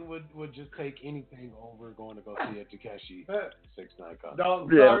 Dalton would just take anything over going to go see a Takeshi 6ix9ine concert. Dalton,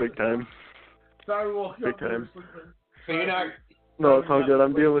 yeah, big time. Sorry, we'll big time. So you're not. No, it's all good.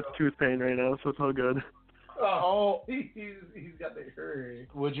 I'm dealing with tooth pain right now, so it's all good. Oh, he's got the hurry.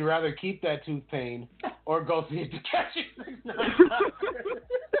 Would you rather keep that tooth pain or go see a Takeshi 6ix9ine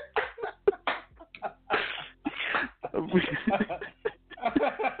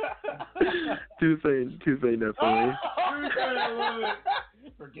Tooth pain, definitely. I love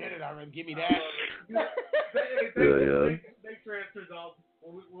it. Forget it, Armin. Give me that. Thanks for answering, Dalton.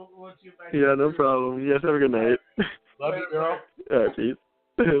 We'll see you back. Yeah, no problem. Yes, have a good night. Love you, girl. All right, peace.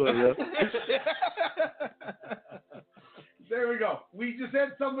 Love you. There we go. We just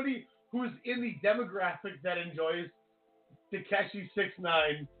had somebody who's in the demographic that enjoys Takeshi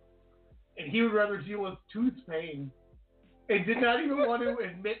 6ix9ine, and he would rather deal with tooth pain and did not even want to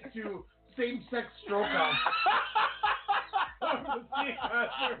admit to same-sex stroke-outs. I mean,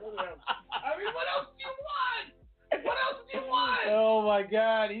 what else do you want? What else do you want? Oh my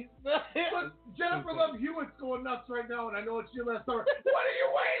God, Look, Jennifer Love Hewitt's going nuts right now, and I know it's your last summer. What are you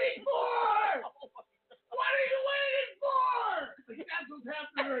waiting for? What are you waiting for? Like, that's what's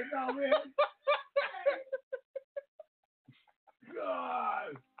happening right now, man.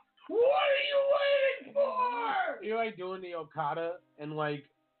 God, what are you waiting for? You're like doing the Okada and like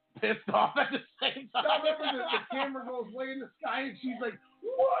pissed off at the same time. I remember the camera goes way in the sky and she's like,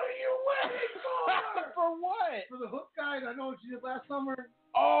 "What are you waiting for?" For what? For the hook guy. I know what she did last summer.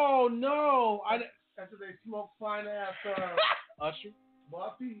 Oh no! After they smoked fine ass Usher.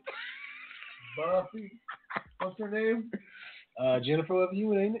 Buffy. What's her name? Jennifer Love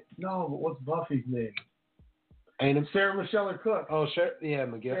Hewitt, ain't it? No, but what's Buffy's name? Ain't it Sarah Michelle Cook? Oh, sure. Yeah,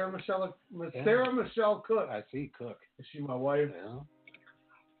 McGill. Sarah Michelle Cook. I see Cook. Is she my wife?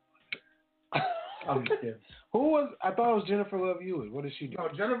 Yeah. I'm just kidding. Who was? I thought it was Jennifer Love Hewitt. What did she do? No,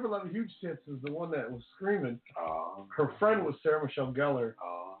 Jennifer Love Huge Tits is the one that was screaming. Oh. Her friend was Sarah Michelle Gellar.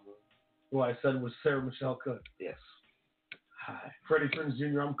 Oh. Who I said was Sarah Michelle Cook. Yes. Hi. Freddie Prinze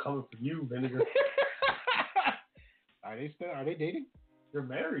Jr., I'm coming for you, Vinegar. Are they dating? They're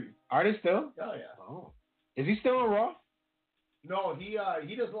married. Are they still? Oh, yeah. Oh. Is he still on Raw? No, he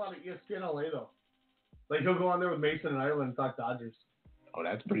does a lot of ESPN LA, though. Like, he'll go on there with Mason and Ireland and talk Dodgers. Oh,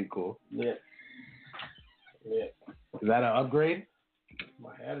 that's pretty cool. Yeah. Yeah. Is that an upgrade?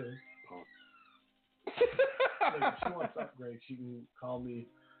 My hat is. Oh. Like, if she wants to upgrade, she can call me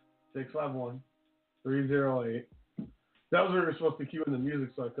 651-308. That was where we were supposed to cue in the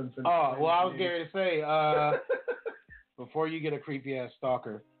music, so I couldn't finish. Oh, well, I was going to say, before you get a creepy-ass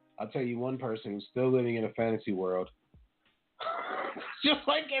stalker, I'll tell you one person who's still living in a fantasy world. Just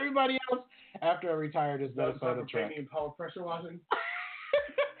like everybody else after I retired his Minnesota track. And power pressure washing?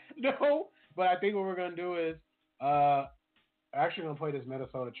 No, but I think what we're going to do is actually going to play this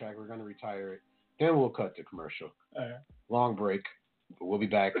Minnesota track. We're going to retire it. Then we'll cut to commercial. All right. Long break. But we'll be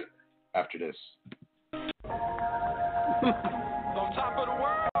back after this. On top of the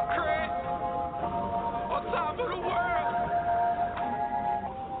world, Craig. On top of the world.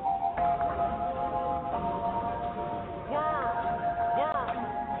 World.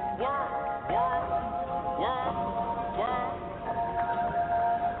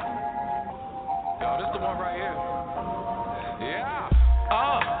 Yo, this the one right here. Yeah.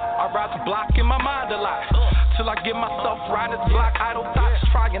 I ride the block in my mind a lot. Till I get myself right as block idle thoughts.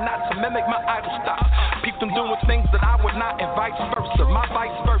 Trying not to mimic my idle style. Peep them doing things that I would not, and vice versa. My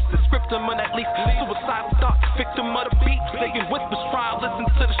vice versa. Script them and at least suicidal thoughts. Victim of the beat. Singing whispers, trying to listen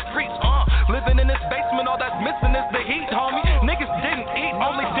to the streets. Living in this basement, all that's missing is the heat, homie. Niggas didn't eat,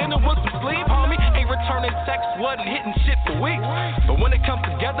 only dinner was some sleep, homie. Ain't returning text, wasn't hitting shit for weeks. But when it comes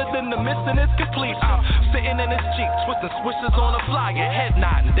together, then the missing is complete. I'm sitting in this Jeep, twisting switches on a flyer. Head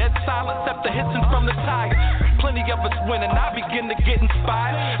nodding, dead silent, except the hissing from the tire. Plenty of us winning, I begin to get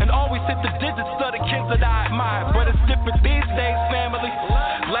inspired. And always hit the digits of the kids that I admire. But it's different these days, family.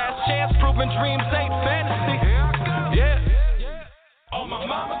 Last chance, proving dreams ain't fantasy. Yeah. Oh, my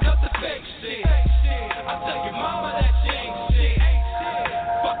mama cut the fake shit. I tell your mama that she ain't shit.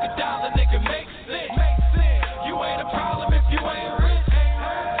 Fuck a dollar, nigga, make sense. You ain't a problem if you ain't rich.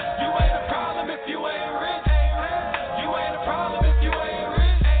 You ain't a problem if you ain't rich. You ain't a problem if you ain't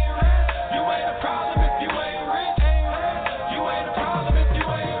rich. You ain't a problem if you ain't rich. You ain't a problem if you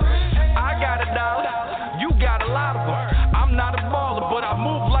ain't rich. I got $1, you got a lot of them. I'm not a baller, but I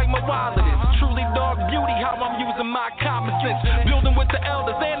move like my wallet is. Truly dog beauty, how I'm using my common sense. Building with the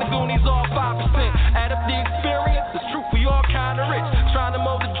elders and the Goonies, all 5%. Add up the experience, it's truth, we all kinda rich. Trying to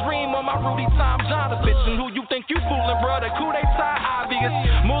mold a dream on my Rudy Tom Jonathan. And who you think you fooling, brother? Coup d'etat obvious.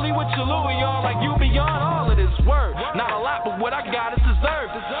 Mooly with your Louis on like you beyond all of this word. Not a lot, but what I got is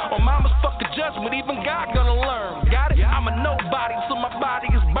deserved. On mama's fucking judgment, even God gonna learn. Got it? I'm a nobody, so my body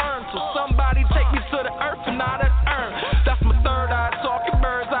is burned. So somebody take me to the earth and now that's earned. That's my third eye, talking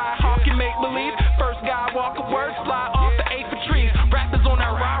bird's eye, hawking make believe. First guy walking words fly off the eight for trees. Rappers on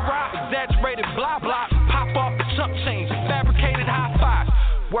that rah-rah, exaggerated blah blah. Pop off the chump change, fabricated high five.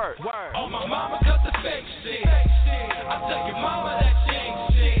 Word. Oh, my mama cut the fake shit. I tell your mama that she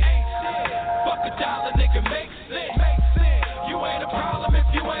ain't shit. Fuck a dollar, nigga, make sense. You ain't a problem if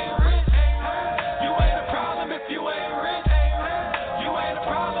you ain't rich. You ain't a problem if you ain't rich. You ain't a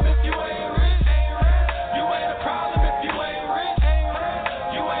problem if you ain't rich. You ain't a problem if you ain't rich.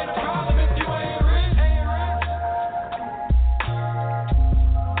 You ain't a problem if you ain't rich.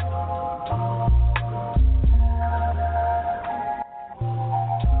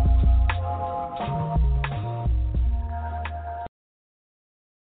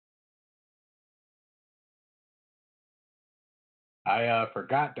 I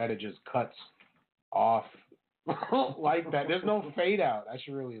forgot that it just cuts off like that. There's no fade out. I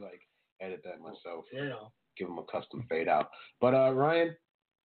should really edit that myself. Yeah. Give them a custom fade out. But Ryan,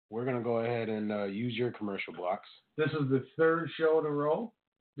 we're gonna go ahead and use your commercial blocks. This is the third show in a row.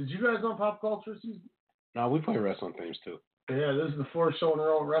 Did you guys know Pop Culture Season? No, we play wrestling themes too. Yeah, this is the fourth show in a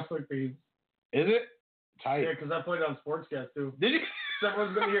row wrestling themes. Is it? Tight. Yeah, because I played on Sportscast too. Did you?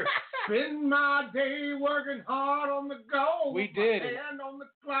 Someone's going to hear, spend my day working hard on the go. We did. My hand on the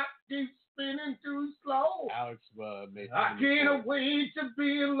clock keeps spinning too slow. Alex made I can't wait to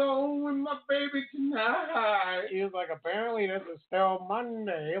be alone with my baby tonight. He was like, apparently this is still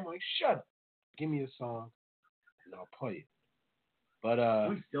Monday. I'm like, shut up. Give me a song and I'll play it. But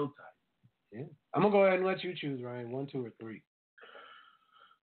we still tied. Yeah. I'm gonna go ahead and let you choose, Ryan. 1, 2, or 3.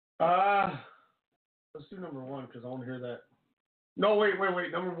 Let's do number 1 because I want to hear that. No, wait.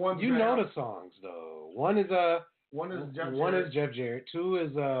 Number 1. You know the songs though. One is Jeff Jarrett. 2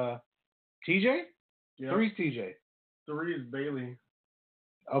 is TJ. Yeah. 3's TJ. 3 is Bailey.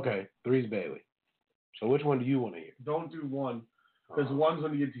 Okay, 3's Bailey. So which one do you want to hear? Don't do 1 because 1's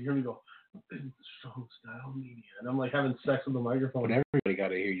when you get to hear me go. Strong style media, and I'm like having sex with the microphone. But everybody got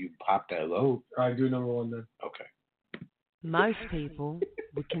to hear you pop that load. I do number 1 then. Okay. Most people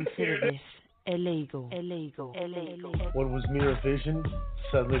would consider this illegal. What was mere vision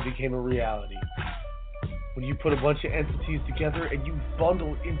suddenly became a reality. When you put a bunch of entities together and you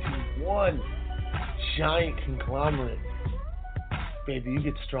bundle into one giant conglomerate, baby, you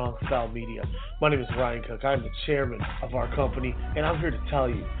get Strong Style Media. My name is Ryan Cook. I'm the chairman of our company, and I'm here to tell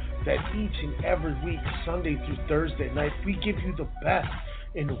you that each and every week, Sunday through Thursday night, we give you the best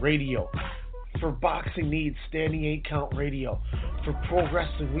in radio. For boxing needs, Standing 8 Count Radio. For pro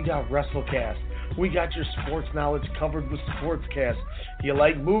wrestling, we got WrestleCast. We got your sports knowledge covered with Sportscast. You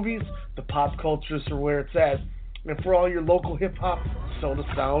like movies? The pop cultures are where it's at. And for all your local hip-hop, Sota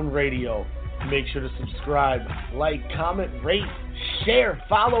Sound Radio. Make sure to subscribe, like, comment, rate, share,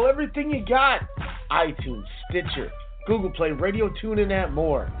 follow everything you got. iTunes, Stitcher, Google Play, Radio TuneIn, and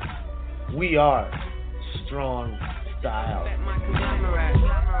more. We are Strong Style.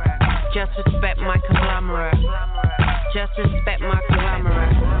 Just respect my conglomerate. Just respect my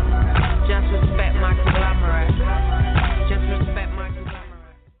conglomerate. Just respect my conglomerate. Just respect my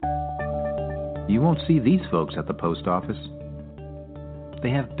conglomerate. You won't see these folks at the post office.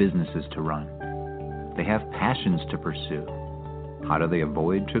 They have businesses to run. They have passions to pursue. How do they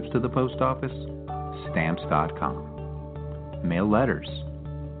avoid trips to the post office? Stamps.com. Mail letters.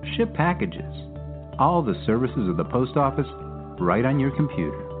 Ship packages. All the services of the post office right on your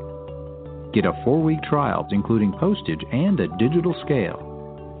computer. Get a 4-week trial, including postage and a digital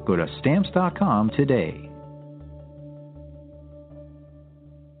scale. Go to Stamps.com today.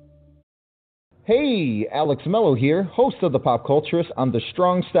 Hey, Alex Mello here, host of The Pop Culturist on the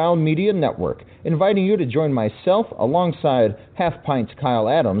Strong Style Media Network, inviting you to join myself alongside Half Pint's Kyle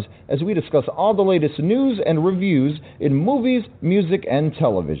Adams as we discuss all the latest news and reviews in movies, music, and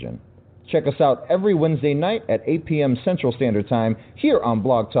television. Check us out every Wednesday night at 8 p.m. Central Standard Time here on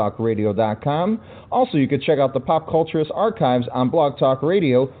blogtalkradio.com. Also, you can check out the Pop Culturist archives on Blog Talk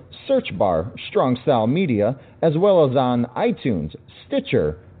Radio, search bar Strong Style Media, as well as on iTunes,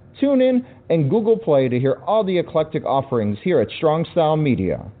 Stitcher, TuneIn, and Google Play to hear all the eclectic offerings here at Strong Style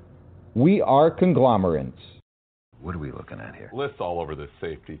Media. We are conglomerates. What are we looking at here? Lists all over this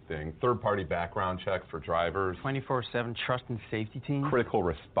safety thing. Third-party background checks for drivers. 24/7 trust and safety team. Critical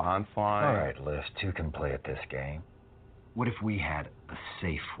response line. All right, List, 2 can play at this game. What if we had a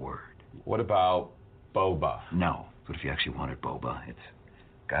safe word? What about boba? No. What if you actually wanted boba? It's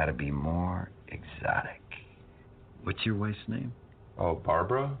got to be more exotic. What's your wife's name? Oh,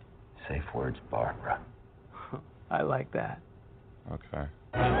 Barbara? Safe word's Barbara. I like that. Okay.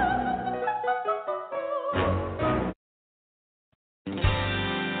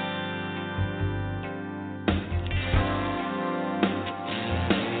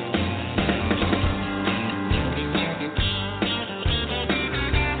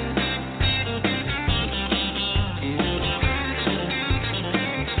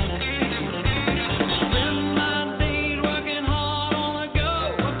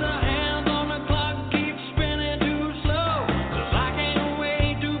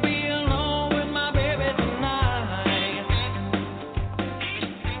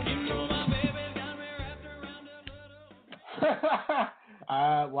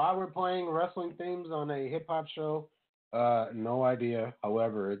 While we're playing wrestling themes on a hip hop show, no idea.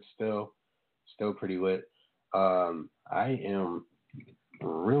 However, it's still pretty lit. I am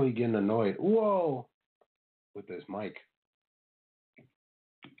really getting annoyed. Whoa, with this mic.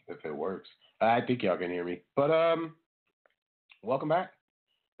 If it works, I think y'all can hear me. But welcome back,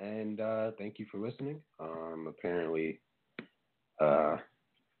 and thank you for listening. Apparently, again,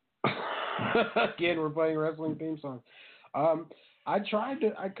 we're playing wrestling theme songs. I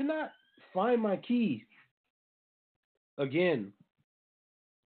could not find my key. Again.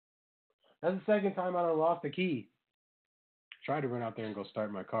 That's the second time I lost the key. Tried to run out there and go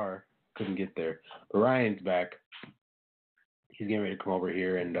start my car. Couldn't get there. But Ryan's back. he's getting ready to come over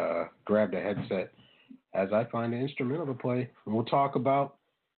here and grab the headset as I find an instrumental to play. And we'll talk about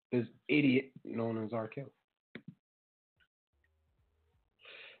this idiot known as R. Kelly.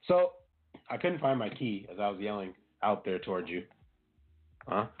 So, I couldn't find my key as I was yelling out there towards you.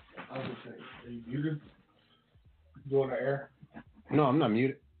 Huh? I was just saying, are you muted? You on the air? No, I'm not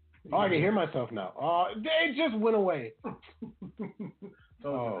muted. Oh, I can hear myself now. Oh, it just went away.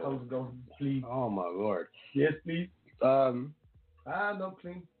 Please. Oh, my Lord. Yes, please. No,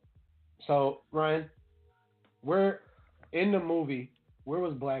 clean. So, Ryan, where in the movie, where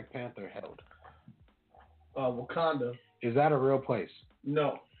was Black Panther held? Wakanda. Is that a real place?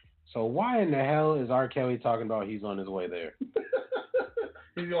 No. So why in the hell is R. Kelly talking about he's on his way there?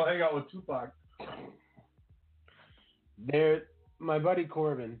 He's going to hang out with Tupac. My buddy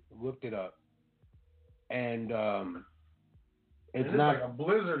Corbin looked it up, and it's not like a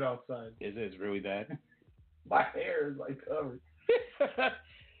blizzard outside. It's really bad. My hair is like covered.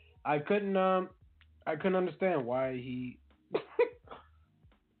 I couldn't understand why he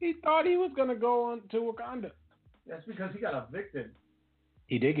thought he was gonna go on to Wakanda. That's because he got evicted.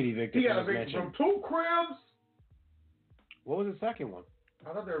 He did get evicted. He got evicted from 2 cribs. What was the second one?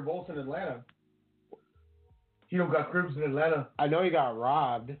 I thought they were both in Atlanta. He don't got cribs in Atlanta. I know he got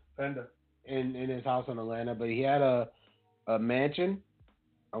robbed Fender. in his house in Atlanta, but he had a mansion.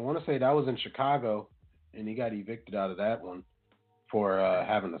 I want to say that was in Chicago, and he got evicted out of that one for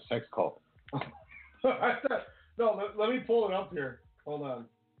having a sex cult. No, let me pull it up here. Hold on.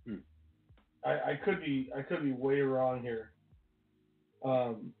 I could be way wrong here.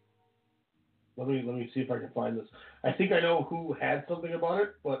 Let me see if I can find this. I think I know who had something about it,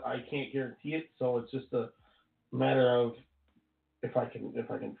 but I can't guarantee it. So it's just a matter of if I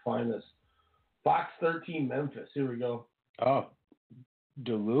can find this. Fox 13 Memphis. Here we go. Oh,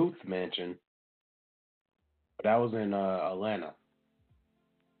 Duluth Mansion. That was in Atlanta.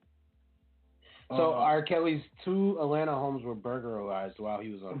 So R. Kelly's 2 Atlanta homes were burglarized while he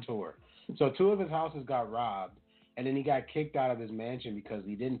was on tour. So 2 of his houses got robbed, and then he got kicked out of his mansion because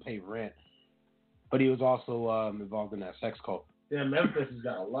he didn't pay rent. But he was also involved in that sex cult. Yeah, Memphis has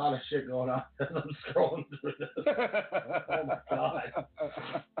got a lot of shit going on as I'm scrolling through this. Oh my God.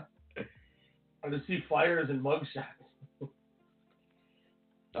 I just see fires and mugshots.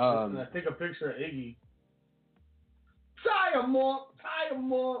 And I take a picture of Iggy. Tie him up!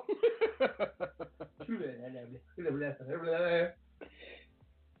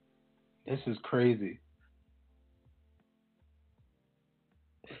 This is crazy.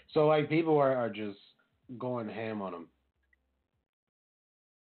 So, like, people are just going ham on him.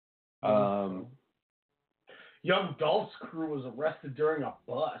 Young Dolph's crew was arrested during a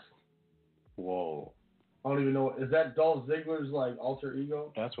bust. Whoa. I don't even know. Is that Dolph Ziggler's, like, alter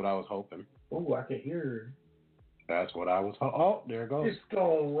ego? That's what I was hoping. Oh, I can hear. That's what I was hoping. Oh, there it goes. It's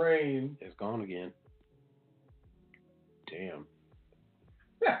gonna rain. It's gone again. Damn.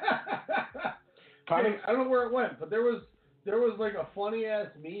 I don't know where it went, but there was like a funny ass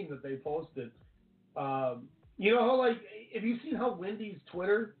meme that they posted. You know how, like, have you seen how Wendy's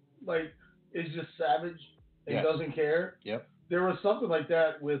Twitter like is just savage and doesn't care? Yep. There was something like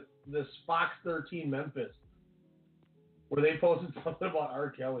that with this Fox 13 Memphis, where they posted something about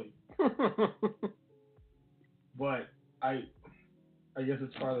R. Kelly. But I guess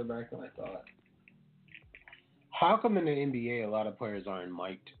it's farther back than I thought. How come in the NBA a lot of players aren't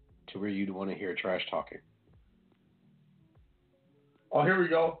mic'd to where you'd want to hear trash talking? Oh, here we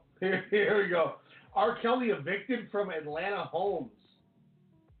go. Here we go. R. Kelly evicted from Atlanta homes.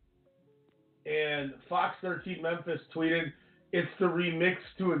 And Fox 13 Memphis tweeted, "It's the remix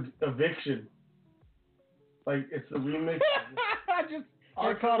to eviction." Like, it's the remix.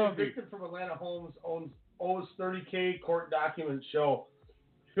 R. Kelly evicted from Atlanta homes owes $30K court documents show.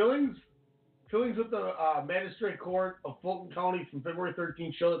 Fillings with the magistrate court of Fulton County from February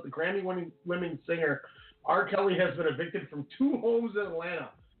 13th show that the Grammy-winning women singer R. Kelly has been evicted from 2 homes in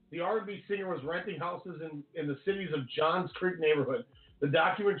Atlanta. The R&B singer was renting houses in the cities of Johns Creek neighborhood. The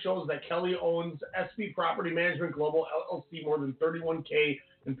document shows that Kelly owns SB Property Management Global LLC more than $31K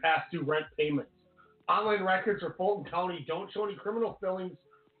in past due rent payments. Online records for Fulton County don't show any criminal filings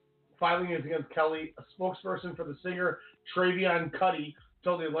against Kelly. A spokesperson for the singer, Travion Cuddy,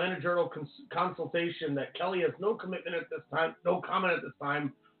 told the Atlanta Journal consultation that Kelly has no comment at this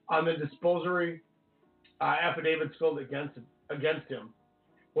time on the disposory affidavits filed against him.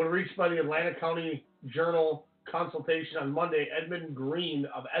 When reached by the Atlanta County Journal consultation on Monday, Edmund Green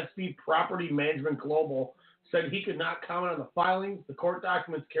of SB Property Management Global said he could not comment on the filings. The court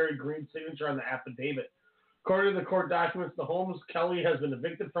documents carried Green's signature on the affidavit. According to the court documents, the homes Kelly has been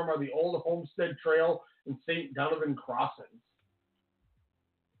evicted from are the Old Homestead Trail and St. Donovan Crossings.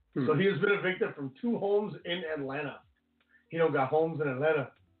 So he has been evicted from 2 homes in Atlanta. He don't got homes in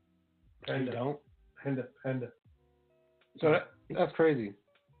Atlanta. He don't? Panda. So that's crazy.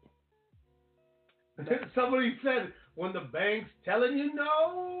 Somebody said, when the bank's telling you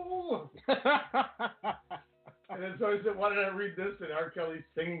no. And then somebody said, why did I read this in R. Kelly's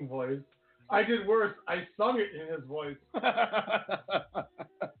singing voice? I did worse. I sung it in his voice.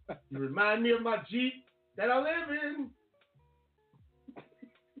 You remind me of my Jeep that I live in.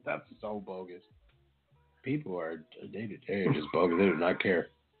 That's so bogus. People are they're just bogus. They do not care.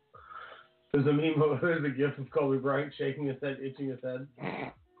 There's a meme. There's a gif of Kobe Bryant shaking his head, itching his head.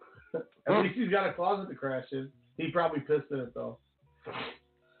 At least he's got a closet to crash in. He probably pissed in it though.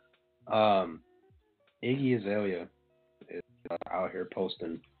 Iggy Azalea is out here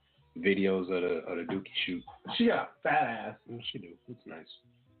posting videos of the Dookie shoot. She got a fat ass. She do. It's nice.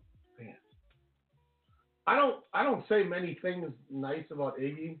 Man. I don't say many things nice about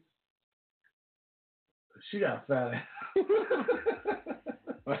Iggy. She got a fat ass.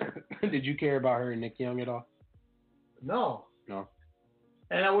 Did you care about her and Nick Young at all? No.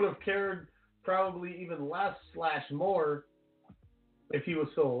 And I would have cared probably even less / more if he was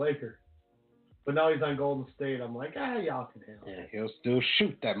still a Laker. But now he's on Golden State. I'm like, y'all can handle it. Yeah, he'll still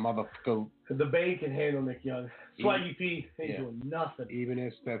shoot that motherfucker. The Bay can handle Nick Young. Swaggy P ain't doing nothing. Even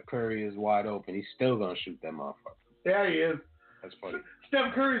if Steph Curry is wide open, he's still going to shoot that motherfucker. There he is. That's funny.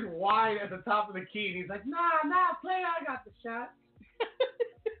 Steph Curry's wide at the top of the key, and he's like, nah, player, I got the shot.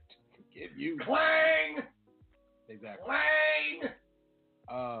 Give you. Clang! Exactly. Clang!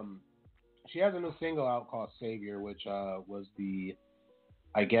 She has a new single out called Savior, which was the,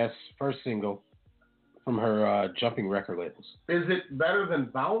 I guess, first single from her jumping record labels. Is it better than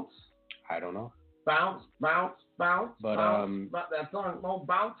Bounce? I don't know. Bounce. But bounce. That song, no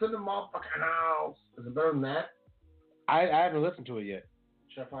bounce in the motherfucking house. Is it better than that? I haven't listened to it yet.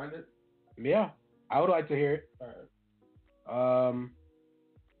 Should I find it? Yeah, I would like to hear it. All right.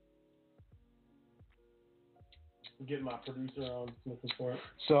 Getting my producer on looking for it.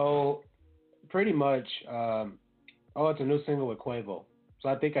 So, pretty much, it's a new single with Quavo. So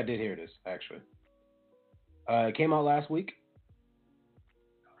I think I did hear this, actually. It came out last week.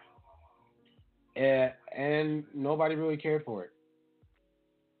 And nobody really cared for it.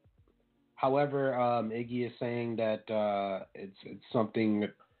 However, Iggy is saying that it's something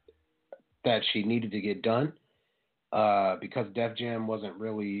that she needed to get done because Def Jam wasn't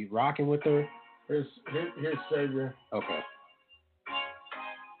really rocking with her. Here's Savior. Okay.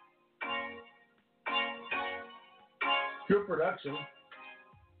 Good production.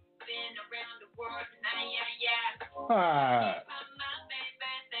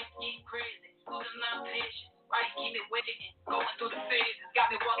 Why you keep me waiting? Going through the phases.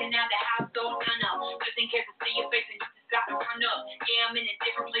 Got me walking out the house, so turn up. Just in case I see your face and you decide to run up. Yeah, I'm in a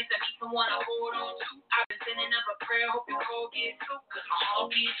different place. I need someone to hold on to. I've been sending up a prayer, hope your cold gets through. Cause my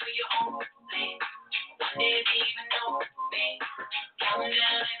heart beats for your own thing. One day they even know me. Counting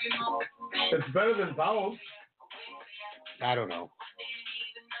down every moment. It's better than Bounce. I don't know.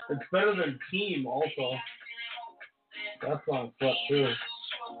 It's better than Team also. That song sucks too.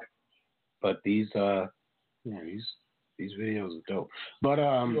 But these videos are dope. But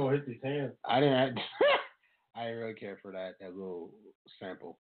you gonna hit these hands. I didn't really care for that little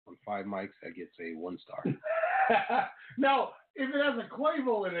sample on 5 mics. That gets a 1 star. No, if it has a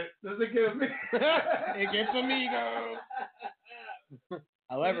Quavo in it, does it get a It gets amigo.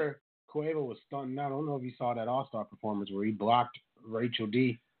 However, Quavo was stunting. I don't know if you saw that All-Star performance where he blocked Rachel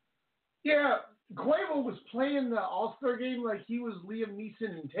D. Yeah, Quavo was playing the All-Star game like he was Liam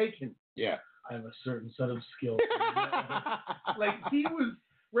Neeson in Taken. Yeah. I have a certain set of skills. Like he was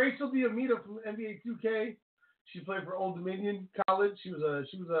Rachel Diamita from NBA 2K. She played for Old Dominion College. She was a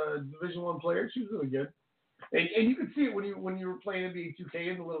Division I player. She was really good. And you could see it when you were playing NBA 2K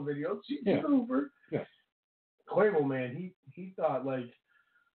in the little videos. She's a hooper. Yeah. Quavo, man, he thought like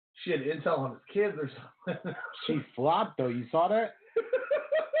she had intel on his kids or something. She flopped though. You saw that?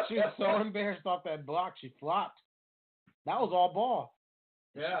 She was so embarrassed off that block. She flopped. That was all ball.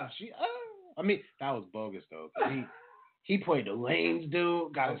 Yeah. I mean, that was bogus though. He played the lanes,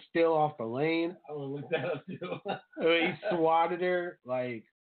 dude. Got a steal off the lane. I would look that up too. He swatted her like,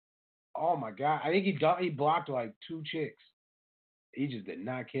 oh my god. I think he blocked like 2 chicks. He just did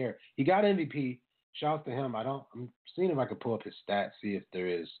not care. He got MVP. Shouts to him. I'm seeing if I can pull up his stats, see if there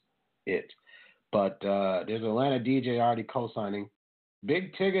is it. But there's an Atlanta DJ already co-signing.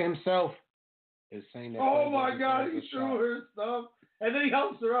 Big Tigger himself is saying that. Oh my god, he threw her stuff. And then he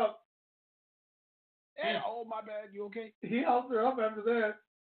helps her up. Hey, oh my bad, you okay? He helped her up after that.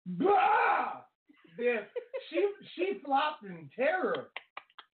 Blah! Yeah, she flopped in terror.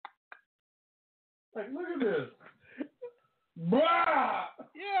 look at this. Bruh!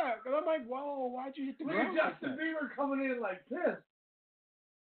 Yeah, because I'm like, whoa, why'd you hit the Look ground? at Justin Bieber coming in like pissed.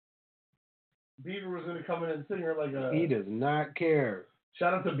 Bieber was going to come in and sit here like a... He does not care.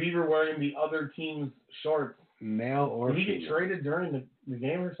 Shout out to Bieber wearing the other team's shorts. Male or Did he female. get traded during the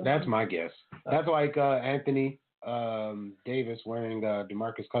game or something? That's my guess. That's like Anthony Davis wearing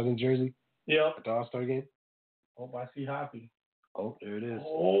DeMarcus Cousins jersey. Yep. At the All-Star game. Oh, I see Hoppy. Oh, there it is.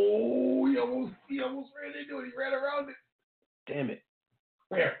 Oh, he almost ran into it. He ran around it. Damn it.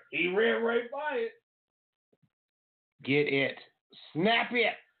 There. He ran right by it. Get it. Snap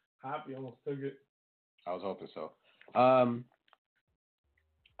it. Hoppy almost took it. I was hoping so. I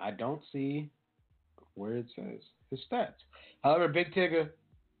don't see where it says his stats. However, Big Tigger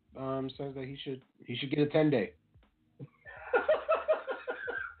says that he should get a 10-day.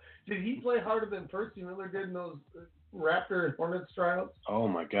 Did he play harder than Percy Miller did in those Raptor and Hornets tryouts? Oh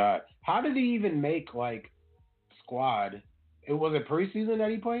my God! How did he even make like squad? Was it preseason that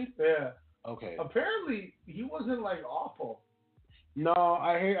he played? Yeah. Okay. Apparently, he wasn't like awful. No,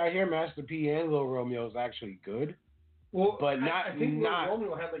 I hear Master P and Lil Romeo is actually good. Well, but not. I think Lil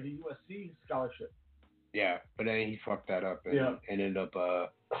Romeo had like a USC scholarship. Yeah, but then he fucked that up and, Yeah. and ended up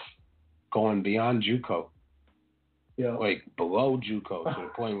going beyond JUCO. Yeah. Like below JUCO to the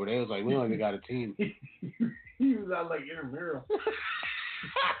point where they was like, we don't even got a team. He was on like intramural.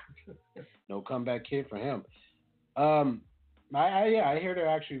 No comeback kid for him. I hear they're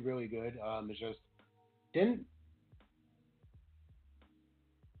actually really good. It's just didn't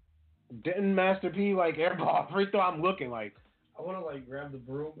Master P like airball free throw? I'm looking like I want to like grab the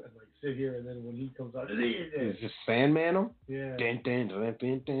broom and like sit here, and then when he comes out, it's just Sandman him. Yeah. Dun, dun, dun,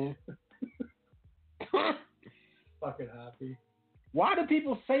 dun, dun. Fucking happy. Why do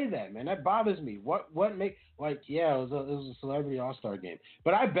people say that, man? That bothers me. What make like yeah, it was a celebrity all-star game,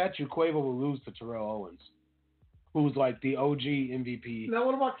 but I bet you Quavo will lose to Terrell Owens, who's like the OG MVP. Now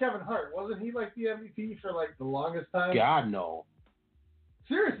what about Kevin Hart? Wasn't he like the MVP for like the longest time? God no.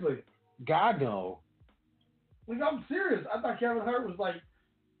 Seriously. God no. Like I'm serious. I thought Kevin Hart was like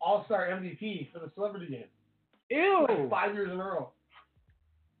all-star MVP for the celebrity game. Ew. Like 5 years in a row.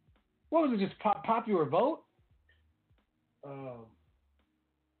 What was it? Just popular vote? I'm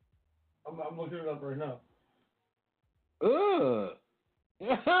looking it up right now.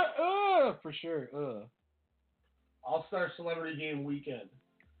 For sure. All-Star Celebrity Game Weekend.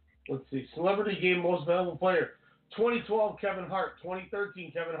 Let's see. Celebrity Game Most Valuable Player. 2012, Kevin Hart.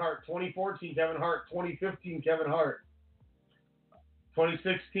 2013, Kevin Hart. 2014, Kevin Hart. 2015, Kevin Hart.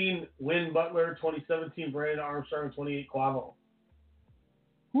 2016, Lynn Butler. 2017, Brandon Armstrong. 2018, Quavo.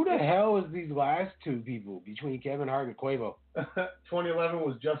 Who the hell is these last two people between Kevin Hart and Quavo? 2011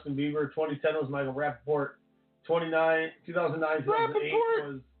 was Justin Bieber. 2010 was Michael Rappaport. 2009,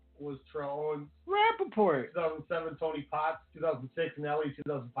 2008 was Terrell Owens. Rappaport. 2007, Tony Potts. 2006, Nelly.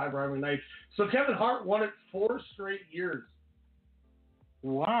 2005, Brian McKnight. So Kevin Hart won it 4 straight years.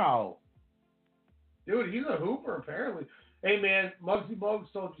 Wow. Dude, he's a hooper, apparently. Hey, man, Muggsy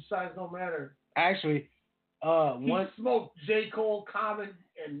Bogues told you size don't matter. Actually, he smoked J. Cole, Common,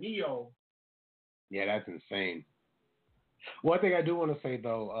 and Neo. Yeah, that's insane. One thing I do want to say,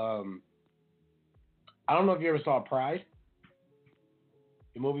 though, I don't know if you ever saw Pride,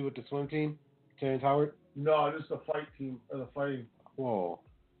 the movie with the swim team, Terrence Howard. No, just the fight team, or the fighting. Whoa.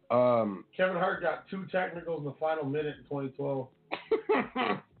 Kevin Hart got 2 technicals in the final minute in 2012.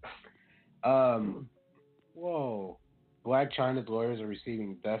 Whoa. Black China's lawyers are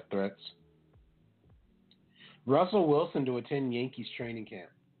receiving death threats. Russell Wilson to attend Yankees training camp.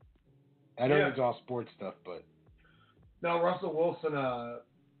 I know it's all sports stuff, but. No, Russell Wilson,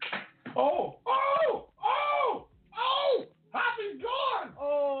 Oh! Hoppy's gone!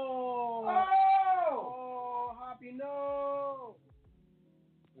 Oh, Hoppy, no!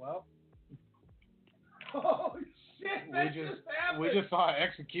 Well. Oh, shit, we just saw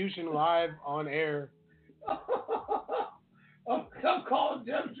execution live on air. I'm calling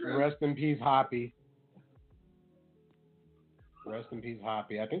Jim Drew. Rest in peace, Hoppy. Rest in peace,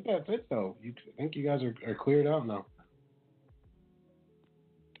 Hoppy. I think that's it, though. I think you guys are cleared out now.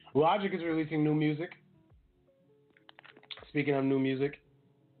 Logic is releasing new music. Speaking of new music.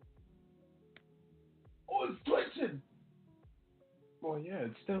 Oh, it's twitching. Well, yeah,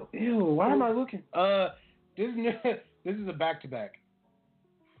 it's still. Ew, why am I looking? This is a back-to-back.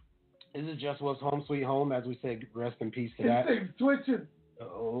 This is Just What's Home Sweet Home, as we say, rest in peace to that. It's twitching.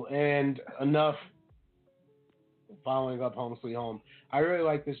 Oh, and enough following up Home Sweet Home. I really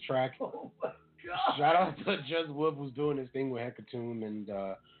like this track. Oh, my God. Shout out to Just Whoop, who's doing his thing with Hecatomb and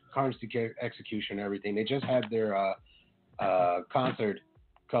Currency Execution and everything. They just had their concert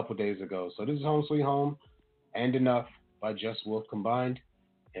couple days ago. So this is Home Sweet Home and Enough by Just Wolf combined.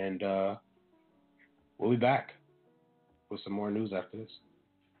 And we'll be back with some more news after this.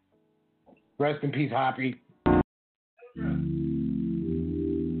 Rest in peace, Hoppy.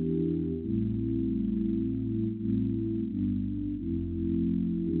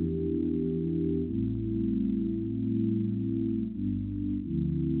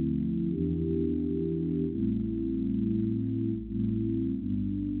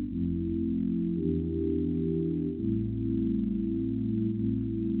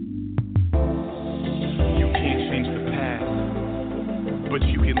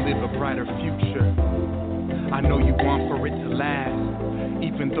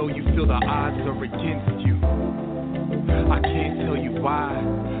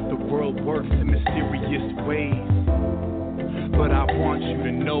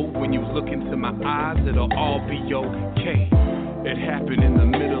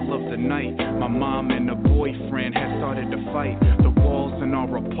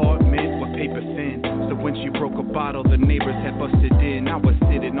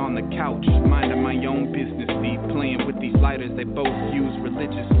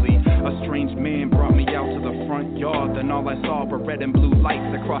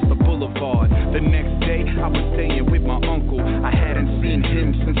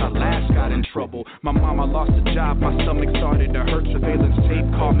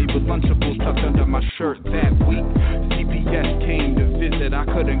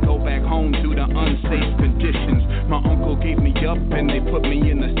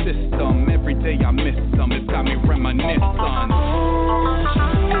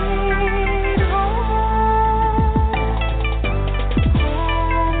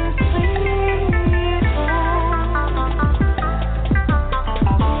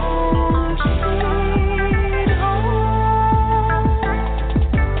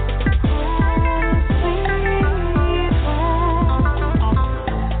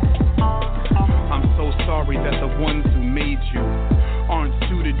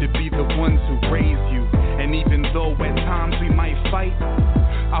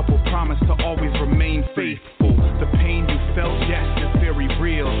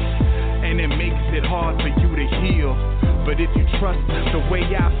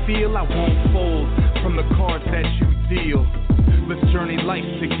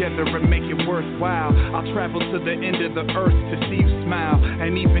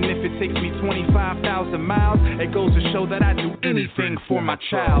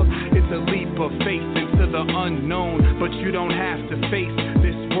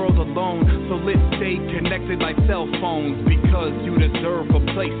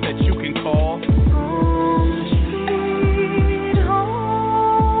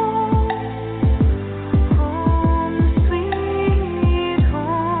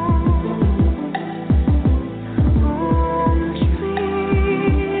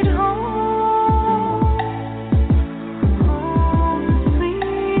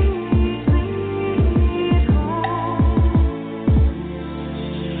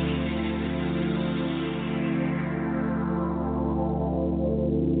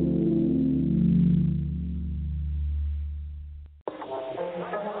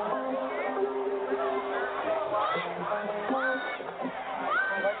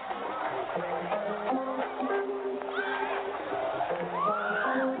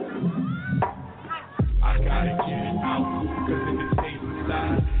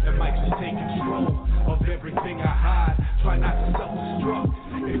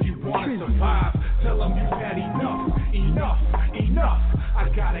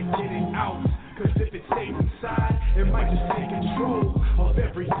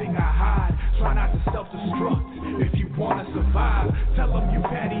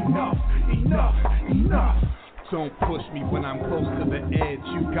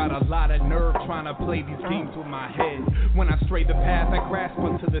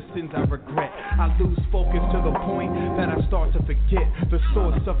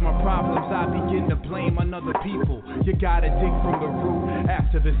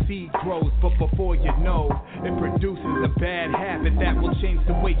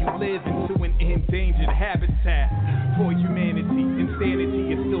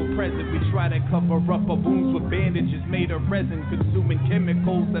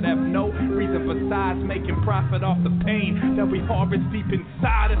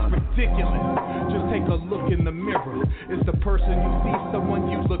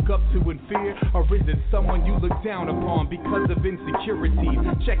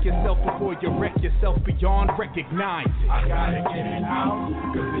 Recognize it. I gotta get it out,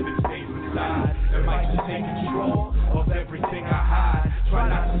 cause if it stays inside, it might just take control of everything I hide. Try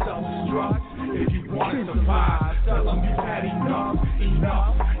not to self-destruct. If you wanna survive, tell them you've had enough,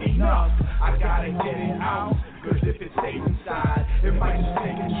 enough, enough. I gotta get it out, cause if it stays inside, it might just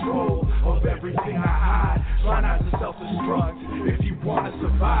take control of everything I hide. Try not to self-destruct. If you wanna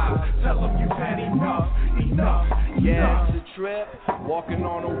survive, tell them you've had enough, enough, Yeah, enough. it's a trip, walking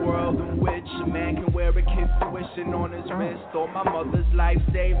on a world in which a man can wear a kid's tuition on his wrist, or my mother's life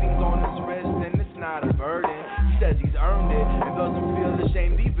savings on his wrist, and it's not a burden. He says he's earned it and doesn't feel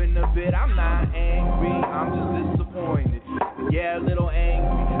ashamed even a bit. I'm not angry, I'm just disappointed. Yeah, a little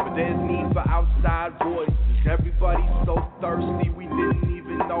angry, but there's need for outside voices. Everybody's so thirsty, we didn't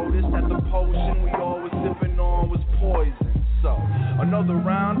even notice that the potion we all was sipping on was poison. So, another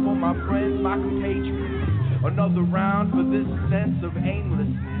round for my friends, my compatriots. Another round for this sense of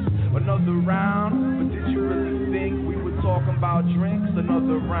aimlessness. Another round, but did you really think we were talking about drinks?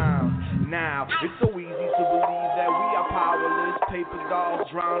 Another round. Now, it's so easy to believe that we are powerless. Paper dolls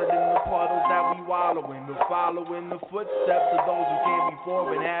drowning in the puddles that we wallow in. But following the footsteps of those who came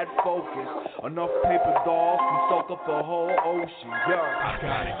before and had focus. Enough paper dolls can soak up the whole ocean. Yo, I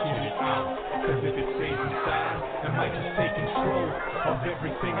gotta get it out, cause if it stays inside, it might just take control of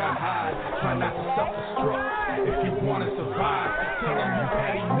everything I hide. Try not to self-destruct. If you wanna survive, tell them you've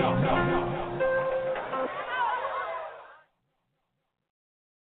had enough.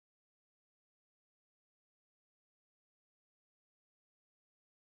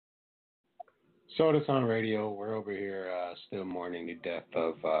 Sota on radio. We're over here still mourning the death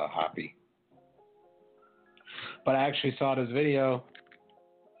of Hoppy. But I actually saw this video.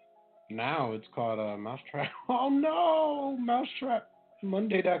 Now it's called Mousetrap. Oh no! Mousetrap.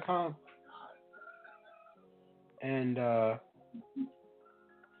 Monday.com. And a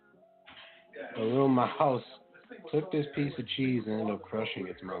little mouse took this piece of cheese and ended up crushing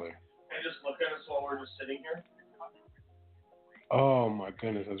its mother. And just look at us while we're just sitting here. Oh my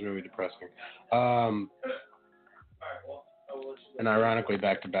goodness, that's really depressing. Alright, well, And ironically,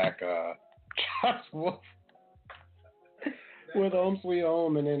 back to back, Josh Wolf with Home Sweet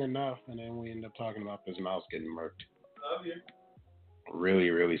Home and then Enough, and then we end up talking about this mouse getting murked. Love you. Really,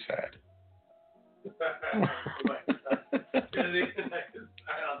 really sad.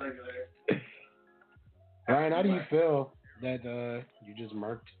 Ryan, how do you feel that you just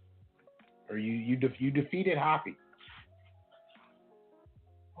murked, or you defeated Hoppy?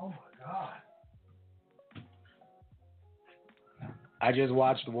 Oh my God. I just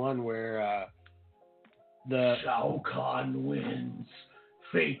watched one where the Shao Kahn wins.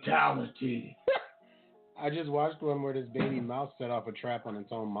 Fatality. I just watched one where this baby mouse set off a trap on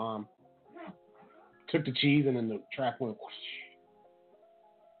its own mom. Took the cheese and then the trap went whoosh.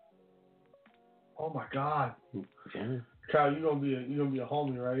 Oh my God. Yeah. Kyle, you gonna be a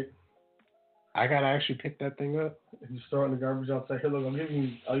homie, right? I gotta actually pick that thing up. If you store it in the garbage outside, here, look,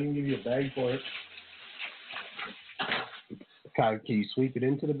 I'll even give you a bag for it. Kyle, can you sweep it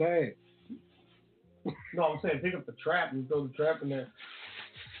into the bag? No, I'm saying pick up the trap and throw the trap in there.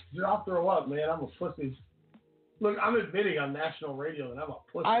 Dude, I'll throw up, man. I'm a pussy. Look, I'm admitting on national radio that I'm a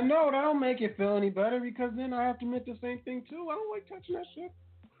pussy. I know, that don't make it feel any better because then I have to admit the same thing too. I don't like touching that shit.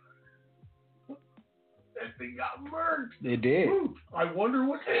 That thing got murked. It did. Ooh, I wonder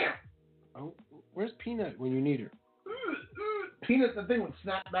what. Oh, where's Peanut when you need her? Peanut, the thing would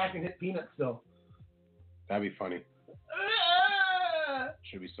snap back and hit Peanut still. That'd be funny.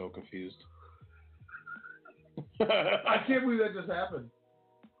 Should be so confused. I can't believe that just happened.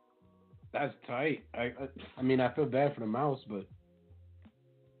 That's tight. I mean, I feel bad for the mouse, but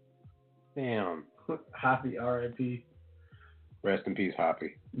damn. Hoppy, R.I.P. Rest in peace,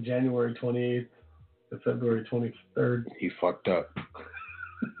 Hoppy. January 28th to February 23rd. He fucked up.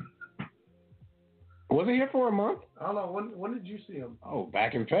 Was he here for a month? I don't know. When did you see him? Oh,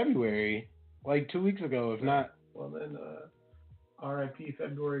 back in February. Like 2 weeks ago, if not. Well, then R.I.P.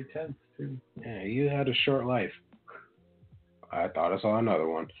 February 10th, too. Yeah, you had a short life. I thought I saw another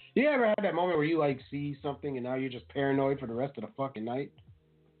one. You ever had that moment where you like see something and now you're just paranoid for the rest of the fucking night?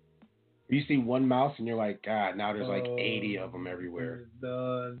 You see one mouse and you're like, God, now there's like 80 of them everywhere.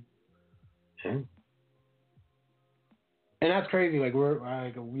 Done. Hmm? And that's crazy. Like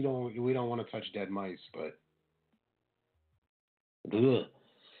we don't want to touch dead mice, but ugh.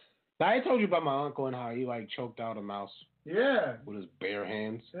 I told you about my uncle and how he like choked out a mouse. Yeah. With his bare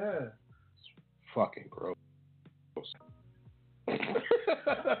hands. Yeah. It's fucking gross.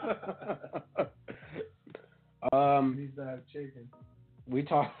 Needs to have chicken. We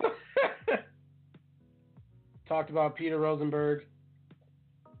talked about Peter Rosenberg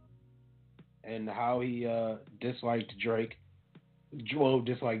and how he disliked Drake. Well,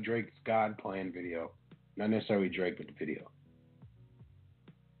 disliked Drake's God Plan video. Not necessarily Drake, but the video.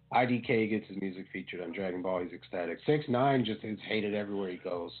 IDK gets his music featured on Dragon Ball. He's ecstatic. 6ix9ine just is hated everywhere he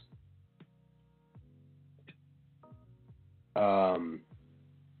goes.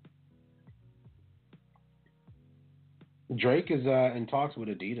 Drake is in talks with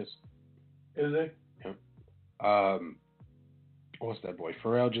Adidas. Is he? Yeah. What's that boy?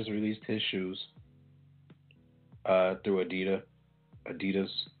 Pharrell just released his shoes through Adidas.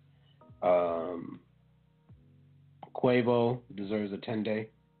 Quavo deserves a 10-day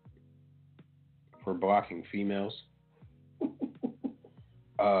for blocking females.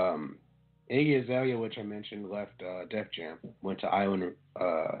 Iggy Azalea, which I mentioned, left Def Jam. Went to Island.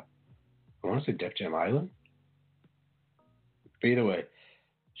 I want to say Def Jam Island. But either way,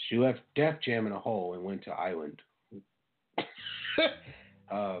 she left Def Jam in a hole and went to Island.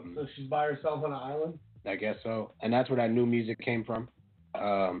 So she's by herself on an island? I guess so. And that's where that new music came from.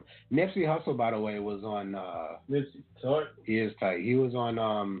 Nipsey Hussle, by the way, was on... Nipsey, tight. He is tight. He was on,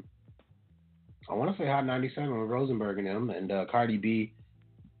 I want to say Hot 97 with Rosenberg and him. And Cardi B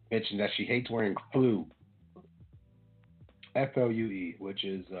mentioned that she hates wearing flue. F-L-U-E, which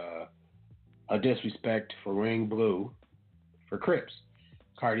is a disrespect for wearing blue for Crips.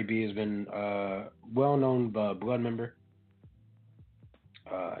 Cardi B has been a well-known Blood member.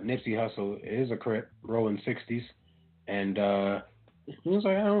 Nipsey Hussle is a Crip, rolling 60s. And he was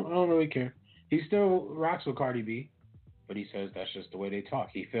like, I don't really care. He still rocks with Cardi B, but he says that's just the way they talk.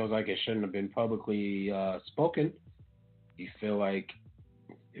 He feels like it shouldn't have been publicly spoken. He feel like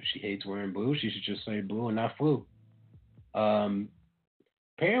if she hates wearing blue, she should just say blue and not flu.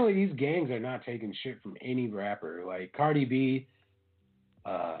 Apparently these gangs are not taking shit from any rapper. Like Cardi B,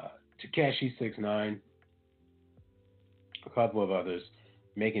 Tekashi 6ix9ine, a couple of others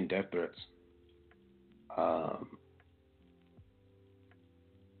making death threats.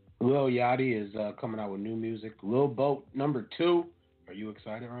 Lil Yachty is coming out with new music. Lil Boat #2. Are you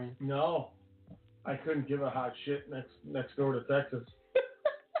excited, Ryan? No. I couldn't give a hot shit next door to Texas.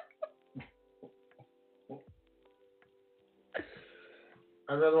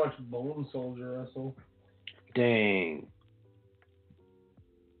 I'd rather watch Bone Soldier wrestle. Dang.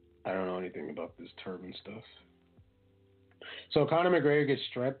 I don't know anything about this turban stuff. So Conor McGregor gets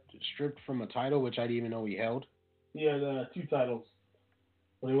stripped from a title, which I didn't even know he held. He had 2 titles,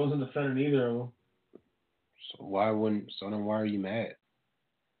 but he wasn't defending either of them. So then why are you mad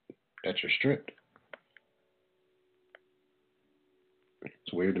that you're stripped?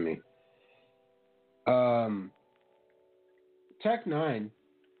 It's weird to me. Tech 9,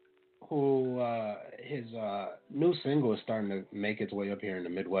 who his new single is starting to make its way up here in the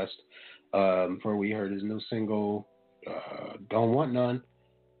Midwest. For we heard his new single, Don't Want None,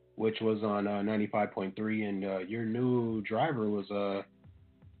 which was on 95.3, and Your New Driver was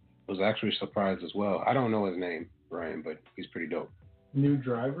actually surprised as well. I don't know his name, Ryan, but he's pretty dope. New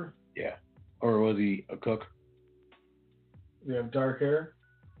Driver? Yeah. Or was he a cook? You have dark hair?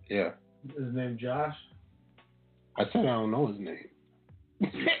 Yeah. His name Josh? I said I don't know his name.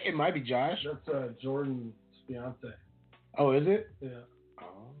 It might be Josh. That's Jordan's fiance. Oh, is it? Yeah.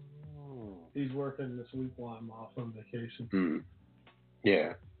 Oh. He's working this week while I'm off on vacation.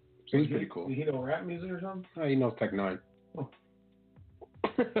 Yeah. So he's pretty cool. Did he know rap music or something? Oh, he knows Tech 9. Oh.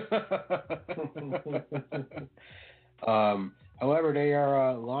 However, they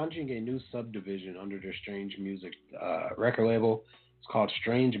are launching a new subdivision under their Strange Music record label. It's called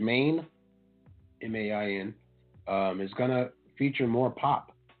Strange Main, M-A-I-N. It's going to feature more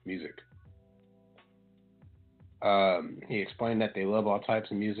pop music. He explained that they love all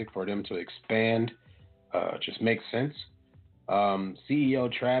types of music. For them to expand just makes sense.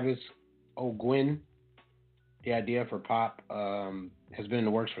 CEO Travis O'Gwin, the idea for pop has been in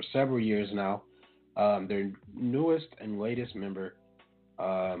the works for several years now. Their newest and latest member,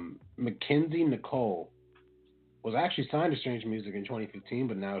 Mackenzie Nicole, was actually signed to Strange Music in 2015,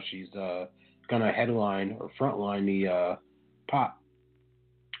 but now she's going to headline or frontline the pop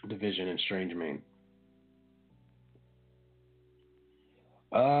division in Strange Main.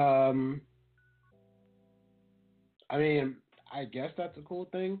 I mean, I guess that's a cool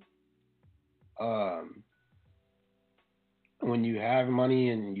thing. When you have money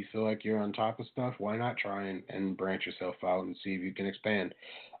and you feel like you're on top of stuff, why not try and branch yourself out and see if you can expand?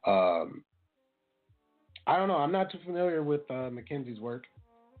 I don't know. I'm not too familiar with Mackenzie's work,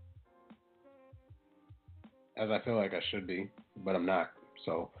 as I feel like I should be, but I'm not.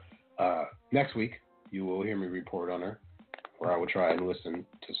 So next week, you will hear me report on her, where I will try and listen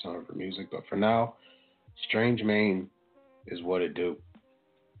to some of her music. But for now, Strange Main is what it do.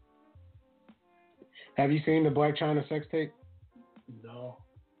 Have you seen the Black China sex tape? No.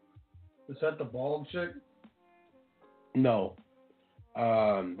 Is that the bald chick? No.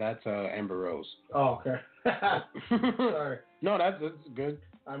 That's Amber Rose. Oh, okay. Sorry. No, that's good.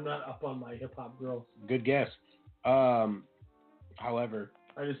 I'm not up on my hip hop girls. Good guess. However,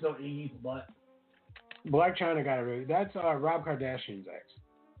 I just know Iggy's butt. Black China got it really. That's Rob Kardashian's ex.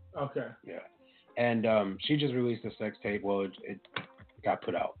 Okay. Yeah, and she just released a sex tape. Well, it got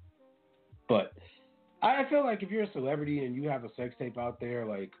put out, but I feel like if you're a celebrity and you have a sex tape out there,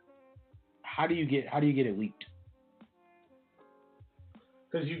 like, how do you get it leaked?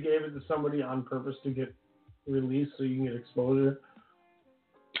 Because you gave it to somebody on purpose to get released so you can get exposure.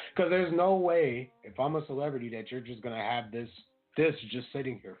 Because there's no way, if I'm a celebrity, that you're just gonna have this just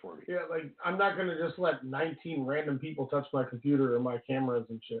sitting here for me. Yeah, like, I'm not gonna just let 19 random people touch my computer or my cameras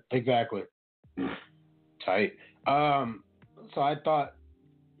and shit. Exactly. Tight. So I thought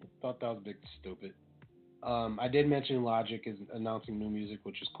that was a bit stupid. I did mention Logic is announcing new music,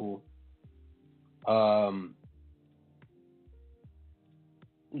 which is cool.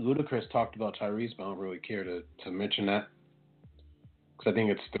 Ludacris talked about Tyrese, but I don't really care to mention that because I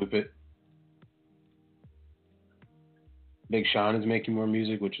think it's stupid. Big Sean is making more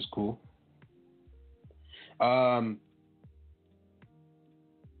music, which is cool.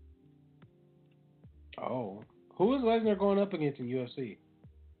 Who is Lesnar going up against in UFC?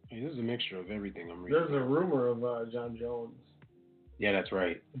 I mean, this is a mixture of everything I'm reading. There's a rumor of John Jones. Yeah, that's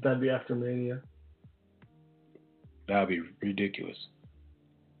right. That'd be after Mania. That'd be ridiculous.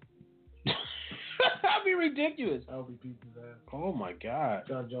 That'd be ridiculous. That would be beat his ass. Oh my God.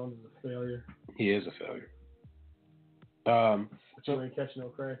 John Jones is a failure. He is a failure. So ain't catching no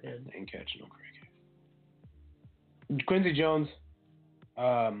crackhead. Ain't catching no crackhead. Quincy Jones.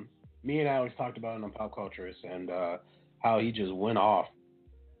 Me and Alex talked about it on Pop Culturist and how he just went off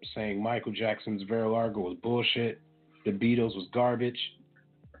saying Michael Jackson's Vera Largo was bullshit. The Beatles was garbage.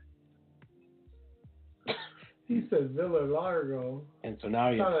 He said Villa Largo. And so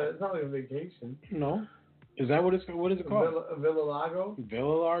now it's not like a vacation. No. Is that what is it called? Villa Lago?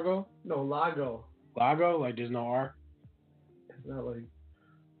 Villa Largo? No, Lago. Lago? Like there's no R? It's not like...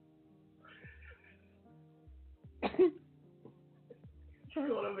 You're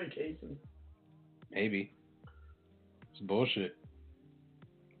going on vacation. Maybe. It's bullshit.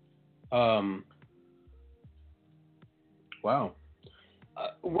 Wow.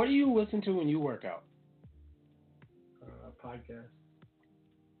 What do you listen to when you work out? Podcast.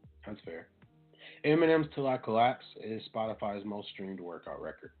 That's fair. Eminem's Till I Collapse is Spotify's most streamed workout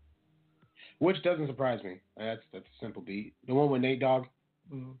record, which doesn't surprise me. That's a simple beat. The one with Nate Dogg,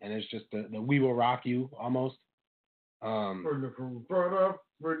 and it's just the "We Will Rock You" almost. Yeah.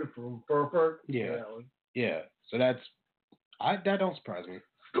 So that don't surprise me.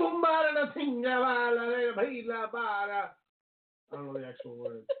 I don't know the actual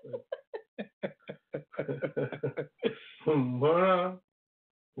words.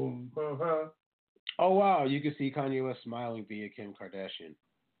 Oh wow, you can see Kanye West smiling via Kim Kardashian.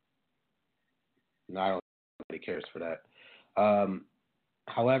 No, I don't think anybody cares for that.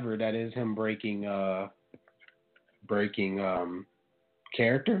 However, that is him breaking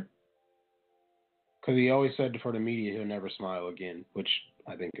character. Because he always said for the media he'll never smile again, which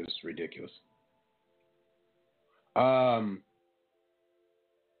I think is ridiculous.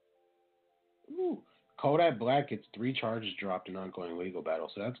 Kodak Black gets 3 charges dropped in ongoing legal battle,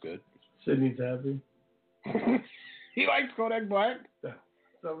 so that's good. Sydney's happy. He likes Kodak Black?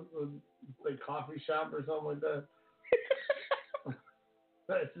 Some like coffee shop or something like that.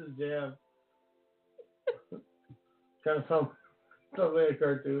 That's his jam. Kind of sounds like a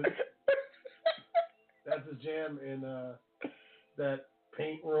cartoon. That's his jam in that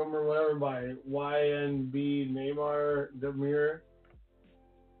paint room or whatever by YNB Neymar Demir.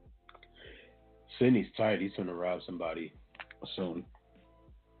 Sydney's tight. He's gonna rob somebody soon.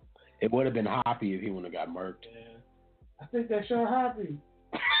 It would have been Hoppy if he wouldn't have got murked. Yeah. I think they sure Hoppy.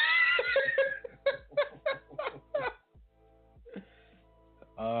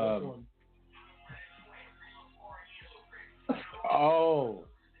 Oh.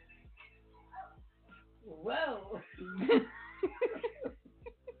 Well.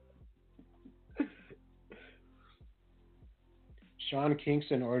 Sean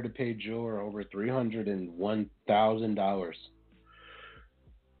Kingston ordered to pay jeweler over $301,000.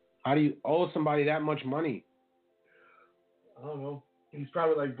 How do you owe somebody that much money? I don't know. He's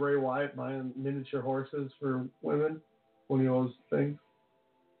probably like Bray Wyatt buying miniature horses for women when he owes things.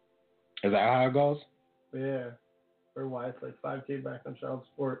 Is that how it goes? Yeah. Bray Wyatt's like $5,000 back on child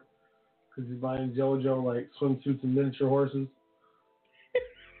support because he's buying JoJo like swimsuits and miniature horses.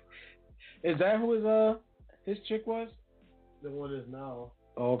 Is that who his chick was? The one is now.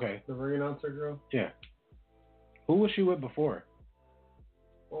 Oh, okay. The ring announcer girl? Yeah. Who was she with before?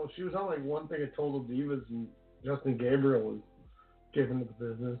 Well, she was on like one thing at Total Divas, and Justin Gabriel was giving it the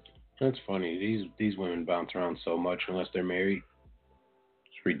business. That's funny. These women bounce around so much unless they're married.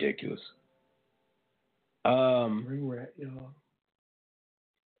 It's ridiculous. Ring rat, y'all.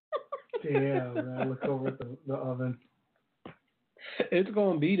 Damn, man. Look over at the oven. It's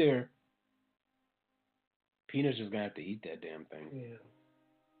going to be there. Peanut's just going to have to eat that damn thing.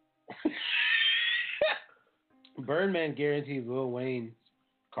 Yeah. Birdman guarantees Lil Wayne's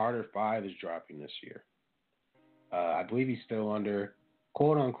Carter 5 is dropping this year. I believe he's still under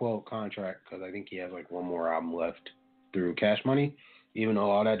quote-unquote contract because I think he has like one more album left through Cash Money. Even though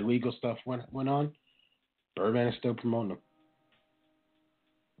all that legal stuff went on, Birdman is still promoting him.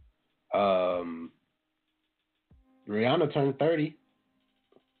 Rihanna turned 30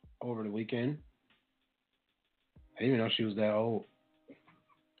 over the weekend. I didn't even know she was that old.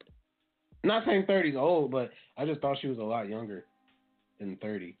 I'm not saying 30's old, but I just thought she was a lot younger than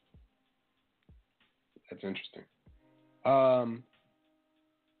 30. That's interesting. Got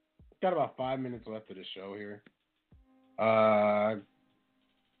about 5 minutes left of the show here. I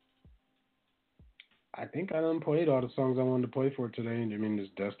think I done played all the songs I wanted to play for today. I mean, it's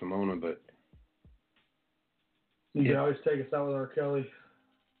Desdemona, but you can always take us out with R. Kelly.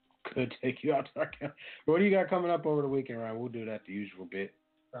 Could take you out to R. Kelly. What do you got coming up over the weekend, Ryan? We'll do that the usual bit.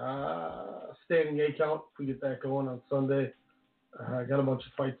 Standing A count, if we get that going on Sunday. I got a bunch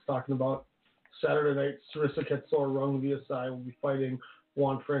of fights talking about. Saturday night, Sarissa Katsor Rung VSI will be fighting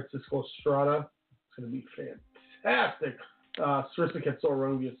Juan Francisco Estrada. It's going to be fantastic. Sarissa Katsor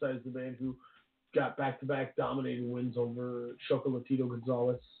Rung VSI is the man who got back-to-back dominating wins over Chocolatito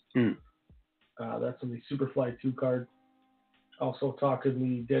Gonzalez. That's on the Superfly 2 card. Also talking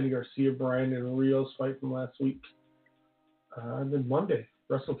the Danny Garcia, Brian, and Rios fight from last week. And then Monday,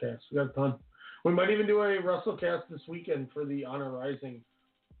 WrestleCast. We got a ton. We might even do a WrestleCast this weekend for the Honor Rising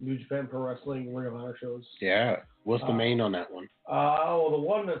New Japan Pro Wrestling Ring of Honor shows. Yeah. What's the main on that one? Well, the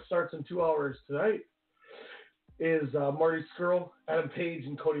one that starts in 2 hours tonight is Marty Scurll, Adam Page,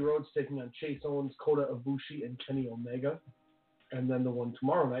 and Cody Rhodes taking on Chase Owens, Kota Ibushi, and Kenny Omega. And then the one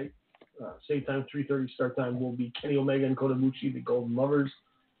tomorrow night, same time, 3:30 start time, will be Kenny Omega and Kota Ibushi, the Golden Lovers,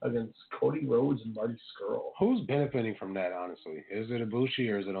 against Cody Rhodes and Marty Scurll. Who's benefiting from that, honestly? Is it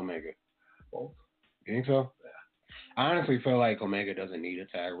Ibushi or is it Omega? Both. You think so? Yeah. I honestly feel like Omega doesn't need a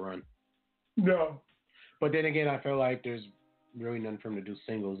tag run. No. But then again, I feel like there's really nothing for him to do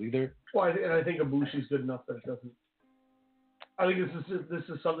singles either. Well, I think Ibushi's good enough that it doesn't. I think this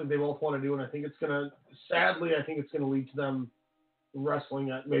is something they both want to do, and I think it's gonna. Sadly, I think it's gonna lead to them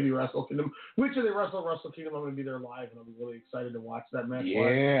wrestling at maybe Wrestle Kingdom. Which if they wrestle Wrestle Kingdom, I'm gonna be there live, and I'll be really excited to watch that match.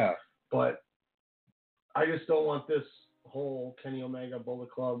 Yeah. Live. But I just don't want this whole Kenny Omega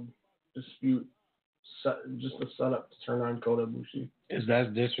Bullet Club dispute just a setup to turn on Kota Ibushi. Is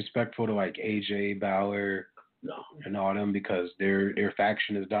that disrespectful to like AJ, Balor, and all them because their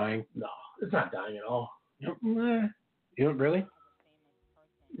faction is dying? No, it's not dying at all. You don't really?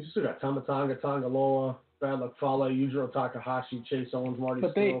 You still got Tama Tonga Loa, Bad Luck Fale, Yujiro Takahashi, Chase Owens, Marty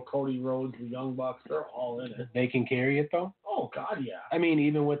Scurll, Cody Rhodes, the Young Bucks. They're all in it. They can carry it though? Oh God, yeah. I mean,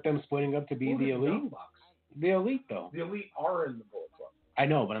 even with them splitting up to be the Elite. Young Bucks. The Elite though. The Elite are in the Bullet Club. I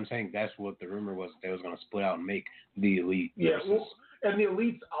know, but I'm saying that's what the rumor was. They was going to split out and make the Elite. Yeah, well, and the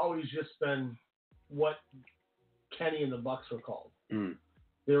Elite's always just been what Kenny and the Bucks were called.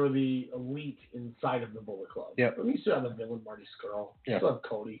 They were the Elite inside of the Bullet Club. Yeah. I mean, you still have the villain Marty Scurll. Yeah. You still have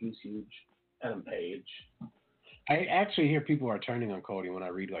Cody, who's huge. Adam Page. I actually hear people are turning on Cody when I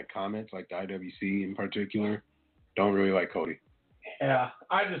read like comments, like the IWC in particular. Don't really like Cody. Yeah,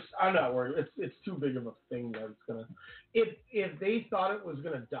 I'm not worried. It's too big of a thing that it's gonna. If they thought it was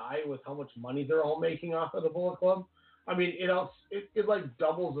gonna die with how much money they're all making off of the Bullet Club, I mean, it like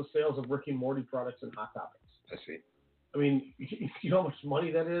doubles the sales of Rick and Morty products and Hot Topics. I see. I mean, you know how much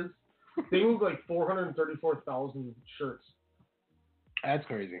money that is? They moved like 434,000 shirts. That's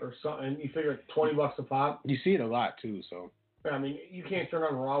crazy. Or something. And you figure $20 a pop. You see it a lot too, so. I mean, you can't turn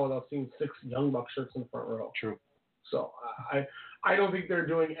on Raw without seeing 6 Young Buck shirts in the front row. True. So I don't think they're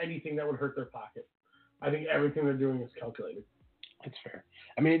doing anything that would hurt their pocket. I think everything they're doing is calculated. That's fair.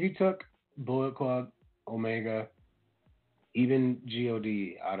 I mean, if you took Bullet Club, Omega, even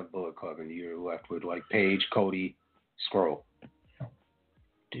GOD out of Bullet Club, and you're left with like Page, Cody, Scurll,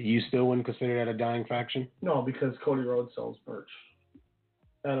 do you still wouldn't consider that a dying faction? No, because Cody Rhodes sells merch.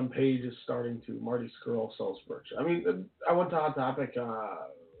 Adam Page is starting to. Marty Scurll sells merch. I mean, I went to Hot Topic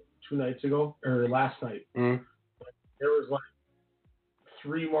 2 nights ago, or last night. Mm-hmm. There was like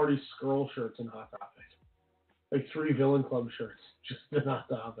 3 Marty Scurll shirts in Hot Topic. Like 3 Villain Club shirts just in Hot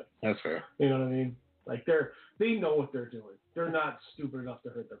Topic. That's fair. You know what I mean? Like they know what they're doing. They're not stupid enough to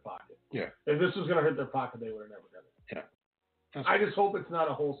hurt their pocket. Yeah. If this was going to hurt their pocket, they would have never done it. Yeah. I just hope it's not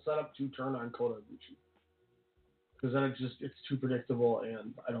a whole setup to turn on Kota Ibushi. Because then it's too predictable,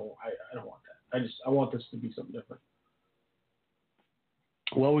 and I don't want that. I want this to be something different.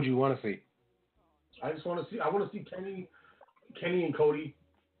 What would you want to see? I want to see Kenny and Cody,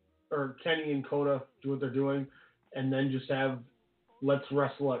 or Kenny and Kota do what they're doing, and then just let's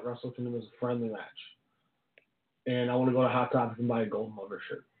wrestle at Wrestle Kingdom as a friendly match. And I want to go to Hot Topic and buy a Golden Lover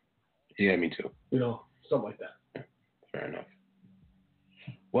shirt. Yeah, me too. Something like that. Fair enough.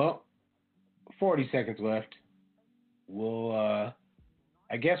 Well, 40 seconds left.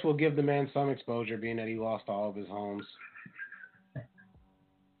 I guess we'll give the man some exposure, being that he lost all of his homes.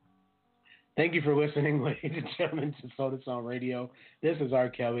 Thank you for listening, ladies and gentlemen, to Sota Sound Radio. This is R.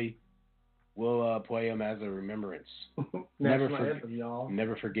 Kelly. We'll play him as a remembrance. Never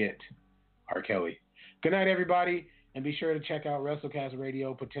forget R. Kelly. Good night, everybody, and be sure to check out WrestleCast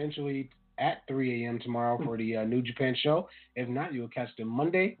Radio, potentially at 3 a.m. tomorrow for the New Japan show. If not, you'll catch them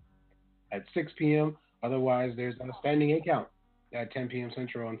Monday at 6 p.m. Otherwise, there's a standing 8 count at 10 p.m.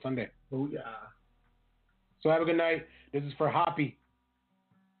 Central on Sunday. Oh, yeah. So have a good night. This is for Hoppy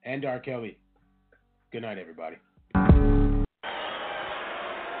and R. Kelly. Good night, everybody.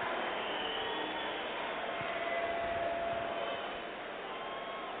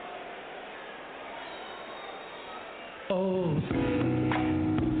 Oh,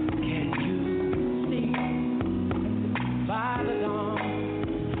 can you see by the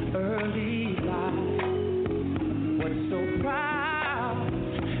dawn's early light what so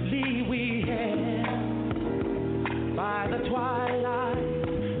proudly we held by the twilight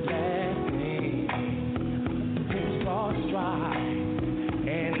laughing, crimson cross stride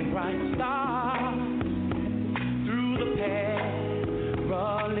and bright stars through the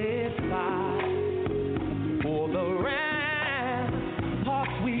perilous fight for the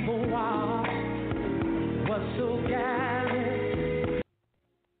ramparts we watched was so gallant.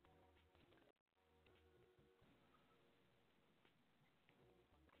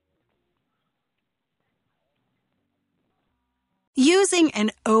 Using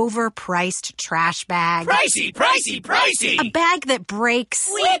an overpriced trash bag. Pricey, pricey, pricey! A bag that breaks.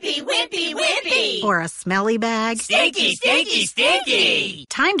 Whippy, whippy, whippy! Or a smelly bag. Stinky, stinky, stinky!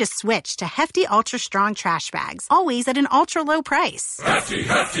 Time to switch to Hefty Ultra Strong trash bags, always at an ultra low price. Hefty,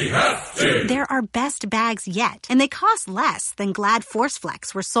 hefty, hefty! They're our best bags yet, and they cost less than Glad Force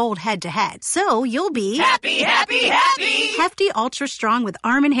Flex were sold head to head. So you'll be happy, happy, happy! Hefty Ultra Strong with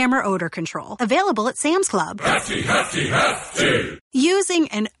Arm & Hammer odor control, available at Sam's Club. Hefty, hefty, hefty! Using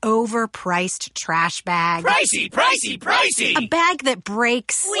an overpriced trash bag. Pricey, pricey, pricey! A bag that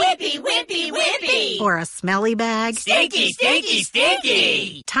breaks. Whippy, whippy, whippy! Or a smelly bag. Stinky, stinky,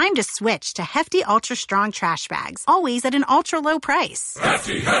 stinky! Time to switch to Hefty Ultra Strong trash bags, always at an ultra low price.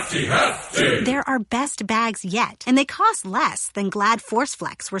 Hefty, hefty, hefty! They're our best bags yet, and they cost less than Glad Force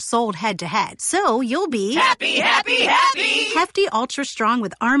Flex were sold head to head. So you'll be happy, happy, happy! Hefty Ultra Strong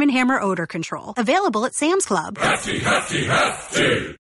with Arm & Hammer odor control, available at Sam's Club. Hefty, hefty, hefty!